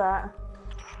get off that.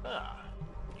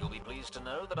 You'll be pleased to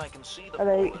know that I can see the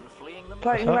Elite. fallen fleeing the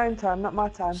Play it in your own time, not my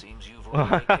time. Seems you've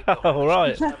already kicked off All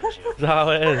right. Is that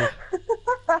how it is?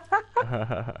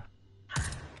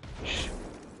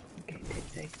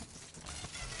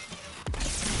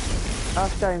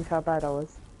 Ask James how bad I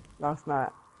was last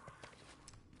night.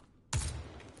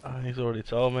 Oh, he's already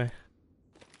told me.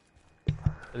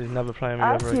 That he's never playing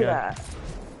with you ever again. That.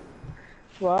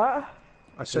 What?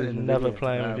 I said he's never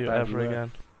playing with you ever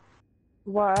again.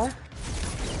 Why?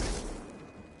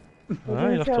 Oh,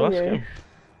 you'll have to ask him.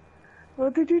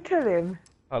 What did you tell him?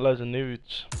 Like loads of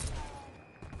nudes.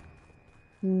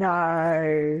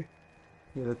 No.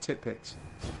 Yeah, the tit pics.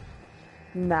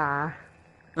 Nah.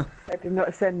 I did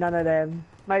not send none of them.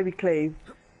 Maybe Cleve.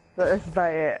 But that's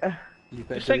about it. You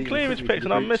sent cleavage pics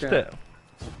and I missed it.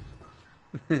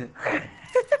 It's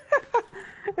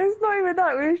not even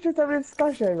that, we were just having a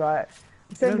discussion, right?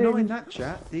 No, not in that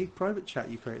chat, the private chat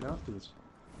you created afterwards.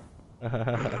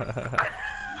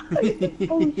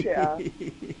 Bullshit.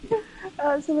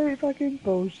 Absolute fucking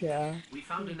bullshit. We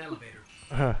found an elevator.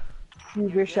 You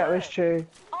wish that was true.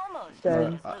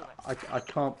 Then. I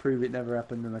can't prove it never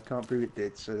happened and I can't prove it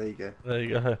did, so there you go. There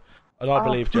you go. And I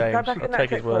believe James. I'll take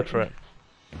his word for it.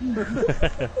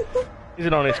 He's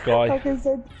an honest guy.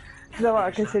 You know what,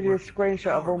 I can send you a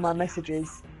screenshot of all my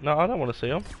messages. No, I don't want to see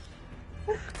them.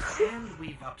 And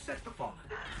we've upset the fallen.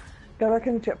 Go back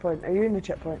in the checkpoint. Are you in the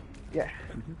checkpoint? Yeah.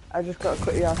 I just got to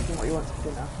quickly ask him what he wants for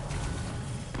dinner.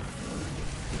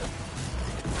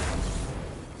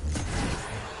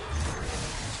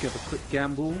 Let's give a quick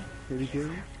gamble. Here we go.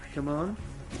 Come on.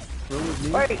 Roll with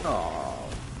me. Wait. Oh,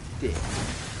 dick.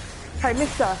 Hey,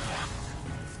 mister.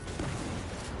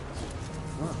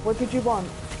 What did you want?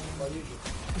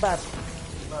 Bab.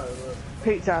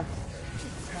 Pizza.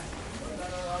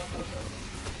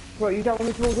 What, you don't want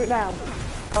me to order it now?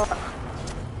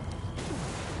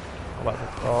 I'm about to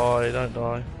die, don't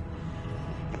die.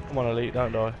 Come on, Elite,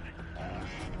 don't die.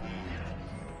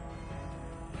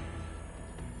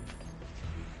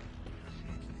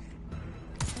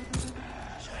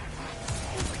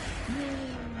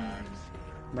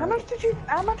 How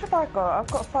much have I got? I've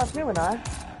got 5 mil now.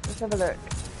 Let's have a look.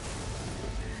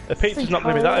 The pizza's not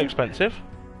going to be that expensive.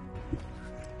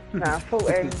 Nah,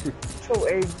 14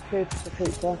 quid for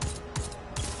pizza.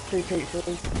 2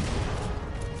 pizzas.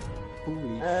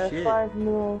 Holy shit. 5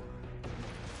 mil.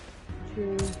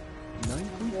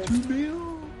 9.2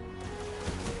 mil?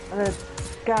 I'm going to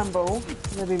gamble.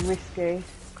 It's going to be risky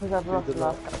because I've lost the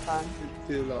last couple of times.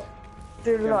 Do a lot.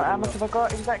 Do a lot. How much have I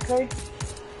got exactly?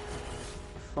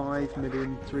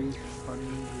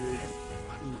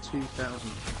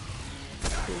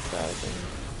 5,302,000. 2,000.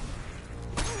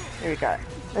 Here we go.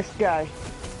 Let's go.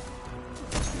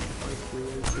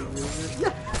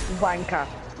 Wanker.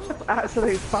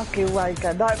 Absolute fucking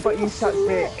wanker. Not but you suck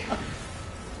dick.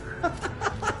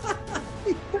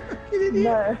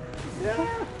 No.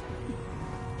 Yeah.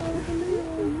 I believe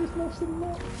you just lost a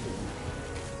lot.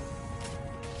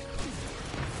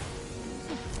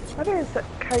 I think it's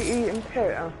Katie and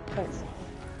Peter. Oh, thanks.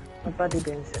 My buddy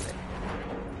being silly.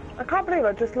 I can't believe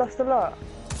I just lost a lot.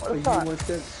 What the fuck? You was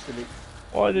dead, silly.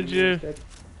 Why did you? Nearly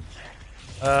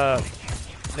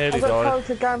I got died. told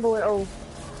to gamble it all.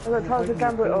 I got told to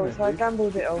gamble it all, so I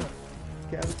gambled it all.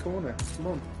 Get out of the corner. Come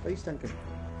on, base tank him.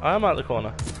 I am out the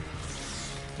corner.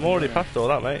 I'm already past all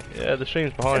that, mate. Yeah, the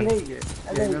stream's behind. Elite. Yeah,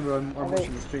 remember I'm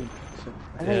watching the stream. So.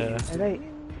 Elite.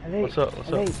 What's up? What's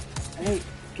up? Elite.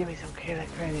 Give me some killer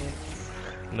credits.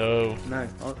 No. No,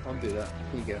 I'll do that.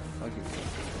 Here you go. I'll give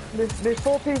you There's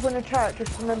 4 people in the chat,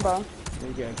 just remember. There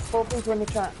you go. 4 people in the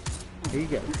chat. Here you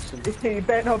go. You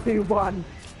better not be 1.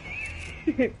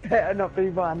 It better not be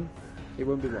 1. It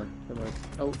won't be 1. Don't worry.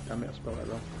 Oh, damn it, I spelled that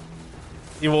wrong.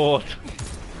 You ought.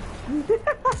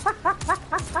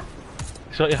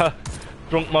 So yeah,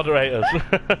 drunk moderators.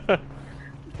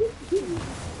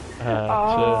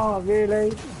 Oh,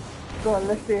 really? Go on,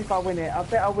 let's see if I win it. I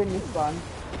bet I win this one.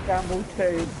 Gamble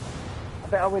 2. I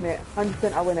bet I win it.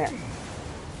 100% I win it.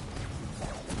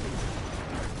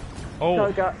 Oh.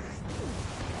 Go, Guts.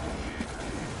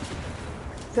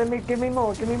 Give me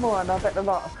more, and I'll bet the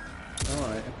lot.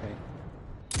 Alright, okay.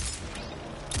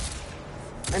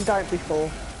 And don't be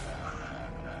 4.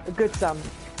 A good sum.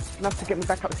 Enough to get me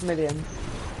back up to millions.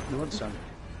 You want some?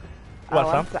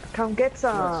 What, Sam? Come get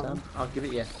some. You want some? I'll give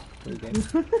it you. There you go.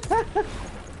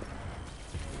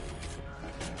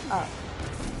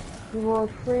 Reward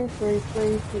 3, 3,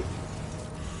 3, 6.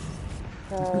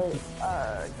 So,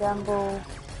 gamble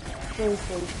 3,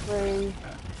 3, 3.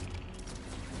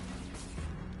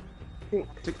 6,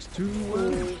 6, 2,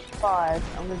 1. 5.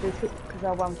 I'm gonna do 6 because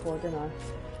I won 4, didn't I?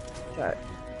 So.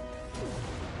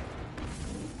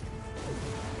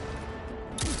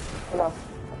 Hold on,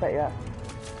 I bet you that.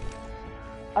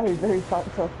 I was very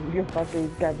fucked off and you're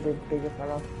fucking gambling bigger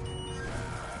fella.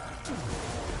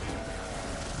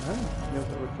 No, you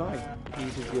don't reply.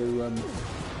 Easy to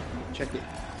check it.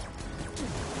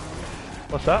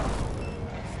 What's that?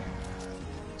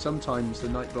 Sometimes the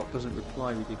night block doesn't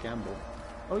reply with your gamble.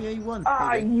 Oh yeah, you won.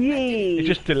 Ah, yee! It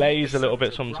just delays a little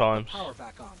bit sometimes.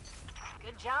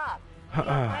 Good job.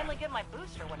 I'll finally get my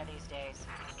booster one of these days.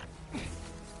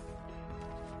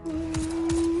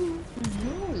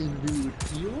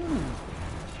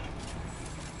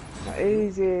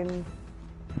 He's in.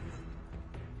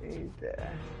 He's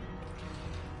there.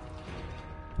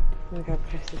 I'm gonna go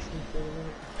press this in for a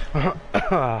minute.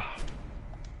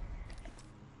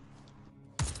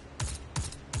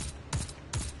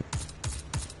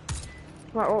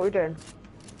 Right, what are we doing?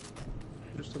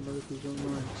 Just a load who's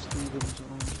online. Steven's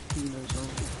on. Tino's on.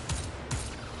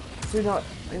 Do not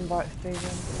invite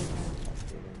Steven.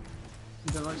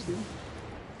 You don't like Steven?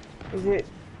 Is it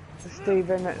the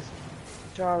Steven that's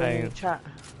jarring in the chat?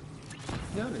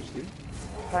 No, no, Steven.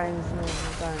 Pains me, I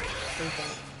don't. Please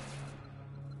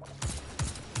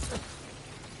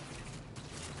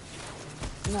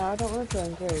don't. No, I don't want to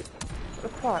join group. What the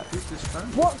fuck? Who's this fan?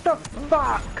 What the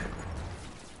fuck?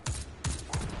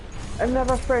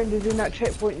 Another friend is in that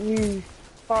checkpoint you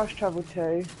fast travel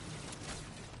to.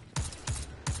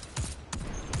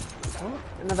 What?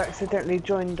 And I've accidentally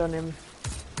joined on him.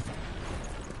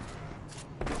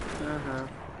 Uh-huh.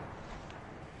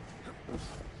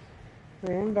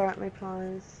 Re-invite me,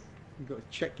 please. You got to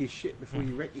check your shit before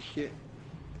you wreck your shit.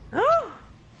 Oh!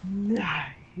 No,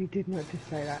 you did not just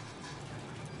say that.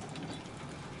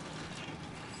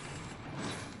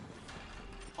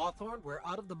 Hawthorne, we're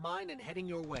out of the mine and heading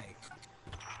your way.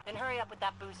 Then hurry up with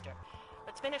that booster.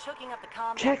 Let's finish hooking up the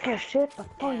comm. Check your shit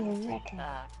before you wreck it.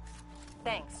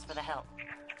 Thanks for the help.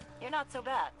 You're not so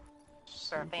bad.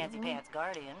 For a fancy pants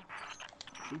guardian.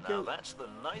 Now that's the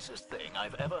nicest thing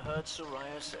I've ever heard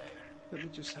Soraya say. Let me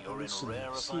just have You're a in listen,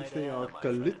 rarefied see if they air, are my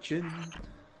friend. glitching.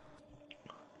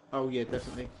 Oh yeah,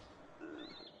 definitely.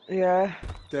 Yeah.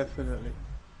 Definitely.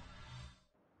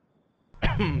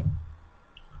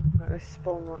 Right, let's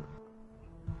spawn one.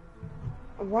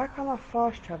 Why can't I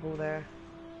fast travel there?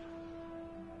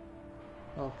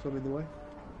 Oh, I'm in the way.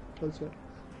 Close it.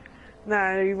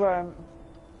 No, you weren't.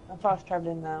 I'm fast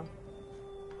travelling now.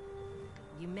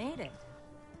 You made it.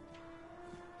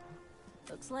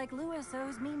 Looks like Lewis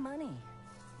owes me money.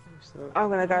 I'm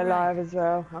gonna go live as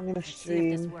well. I'm gonna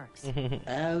stream.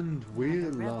 And we're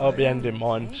live. I'll be ending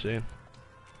mine soon.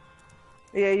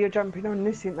 Yeah, you're jumping on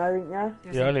this, aren't you?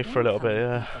 Yeah, only for a little bit,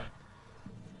 yeah.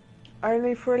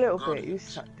 Only for a little bit, you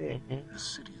sucked it.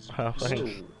 Oh,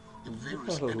 thanks.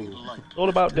 Whoa. It's all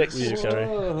about dick with you, Gary.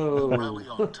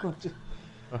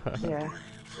 Yeah,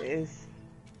 it is.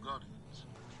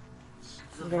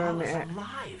 I'm gonna admit it.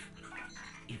 Alive.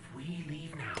 If we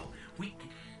leave now, we...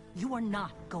 You are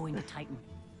not going to Titan.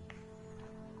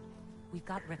 We've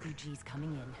got refugees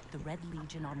coming in. The Red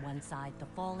Legion on one side, the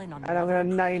Fallen on the And I'm other.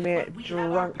 gonna name it we have our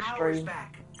Drunk powers Stream.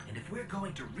 back. And if we're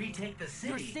going to retake the city...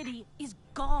 Your city is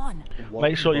gone.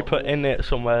 Make sure you put in it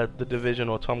somewhere the Division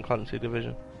or Tom Clancy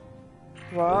Division.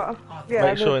 What? Yeah,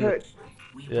 Make I'm sure gonna in put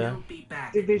yeah.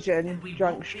 Division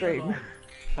Drunk Stream.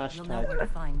 You'll know where to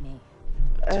find me.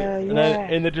 And then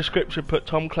in the description put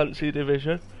Tom Clancy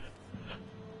Division.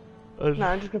 No,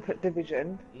 I'm just gonna put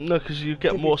Division. No, because you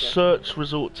get more search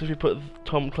results if you put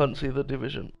Tom Clancy the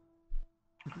Division.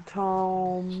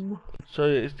 Tom. So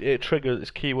it triggers, it's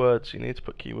keywords, you need to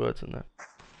put keywords in there.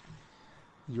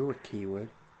 You're a keyword.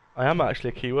 I am actually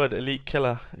a keyword, Elite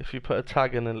Killer. If you put a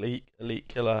tag in Elite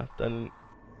Killer, then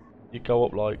you go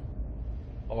up like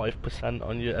 5%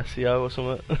 on your SEO or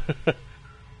something.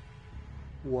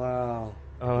 Wow.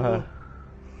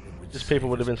 Just people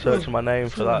would have been searching my name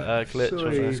for that glitch.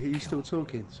 Sorry, are you still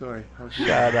talking? Sorry.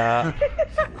 Shut up.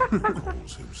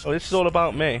 Oh, this is all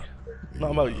about me,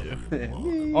 not about you.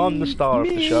 I'm the star of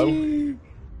the show.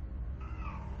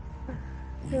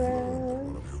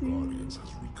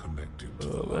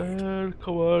 Oh man,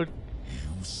 come on.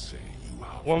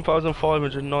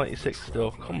 1,596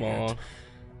 still, come on.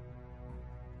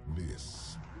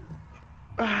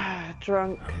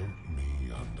 Drunk.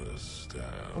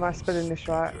 Am I spelling this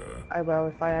right? Oh well,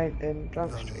 if I ain't, then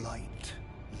Drunk Street. Light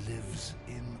lives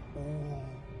in all.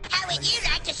 How would you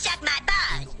like to suck my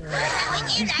balls? How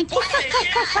would you like to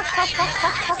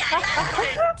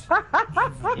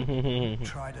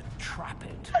Try to trap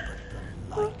it,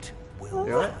 but the light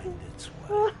will find its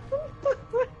way.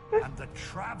 And the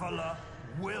traveler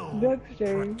will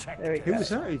protect it. Who was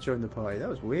that who joined the party? That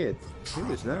was weird. Who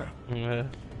was that? Yeah.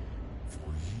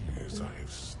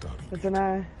 I don't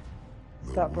know.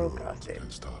 Start broadcasting.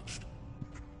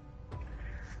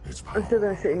 I'm still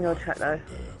gonna sit in your chat though.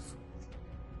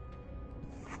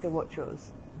 Still watch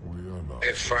yours.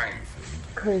 Hey Frank.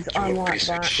 Because I'm like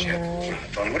that, you know.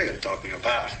 What are you talking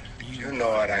about? You know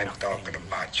what I'm talking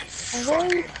about, you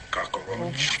fucking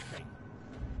cockroach.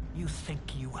 You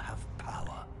think you have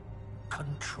power,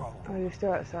 control. Oh, you're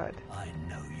still outside. I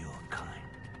know your kind.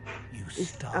 You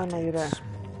I know you're there.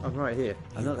 I'm right here.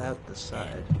 I'm not out the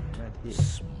side. I'm right here.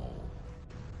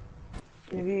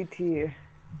 Maybe to you.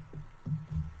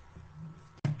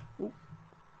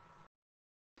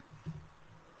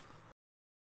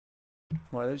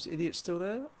 Why, are those idiots still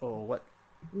there? Or what?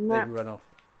 No. They run off.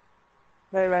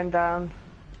 They ran down.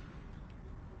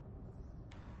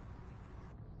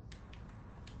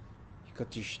 You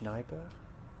got your sniper?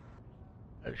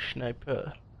 A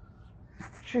sniper.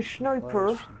 It's a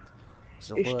sniper.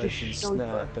 It's a It's the Russian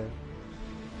sniper. sniper.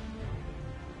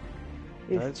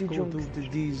 It's Let's the go junk to the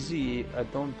DZ. I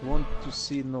don't want to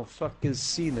see no fucking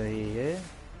scenery, eh?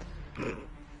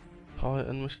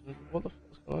 Titan mission. What the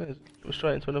fuck's going on? Go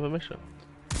straight into another mission.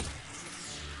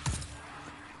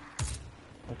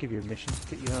 I'll give you a mission.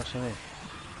 Get your ass on here.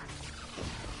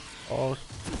 Oh.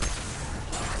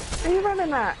 Are you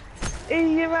running that? Are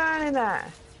you running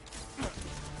that?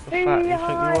 The Who fuck are you you think you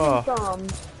hiding are? from?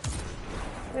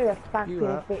 Who the fuck You do you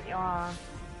are. think you are?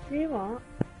 You what?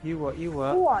 You what? You You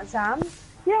what? what, Sam?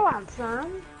 You what,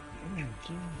 Sam?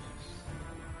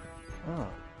 Oh,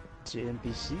 the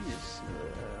NPCs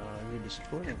are really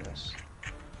supporting us.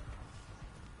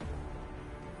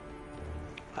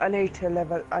 I need to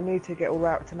get all the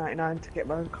way up to 99 to get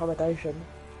my accommodation.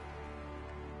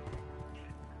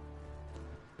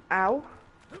 Ow.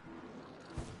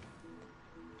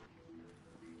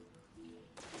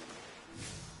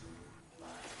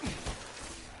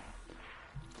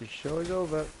 The show is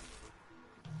over.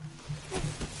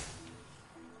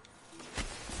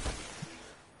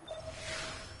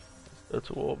 Go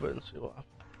to orbit and see what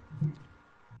happens.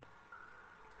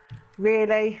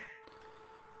 Really?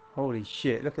 Holy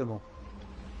shit, look at them all.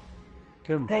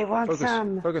 Come. They want focus,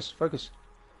 some. Focus, focus.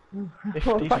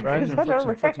 50 friends.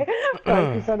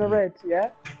 Focus on a red, yeah?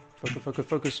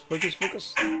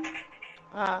 Focus.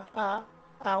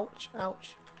 Ouch,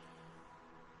 ouch.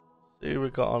 See who we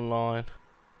got online.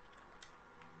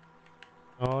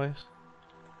 Nice.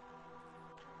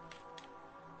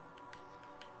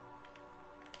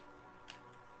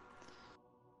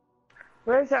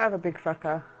 Where's that other big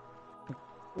fucker?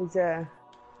 He's there.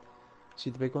 See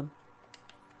the big one?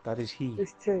 That is he.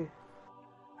 There's two.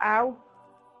 Ow.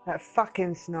 That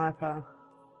fucking sniper.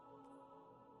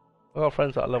 I've got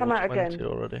friends that are level Come out 20 again.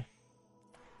 already.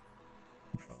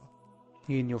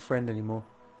 You and your friend anymore?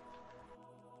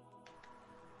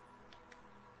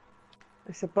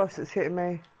 It's the boss that's hitting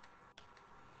me.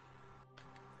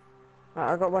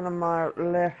 Right, I got one on my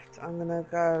left. I'm gonna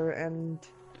go and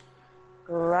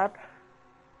grab.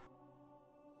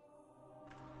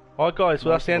 Alright guys,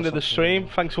 well that's the end of the stream.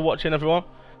 Thanks for watching everyone.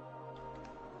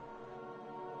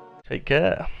 Take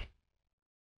care.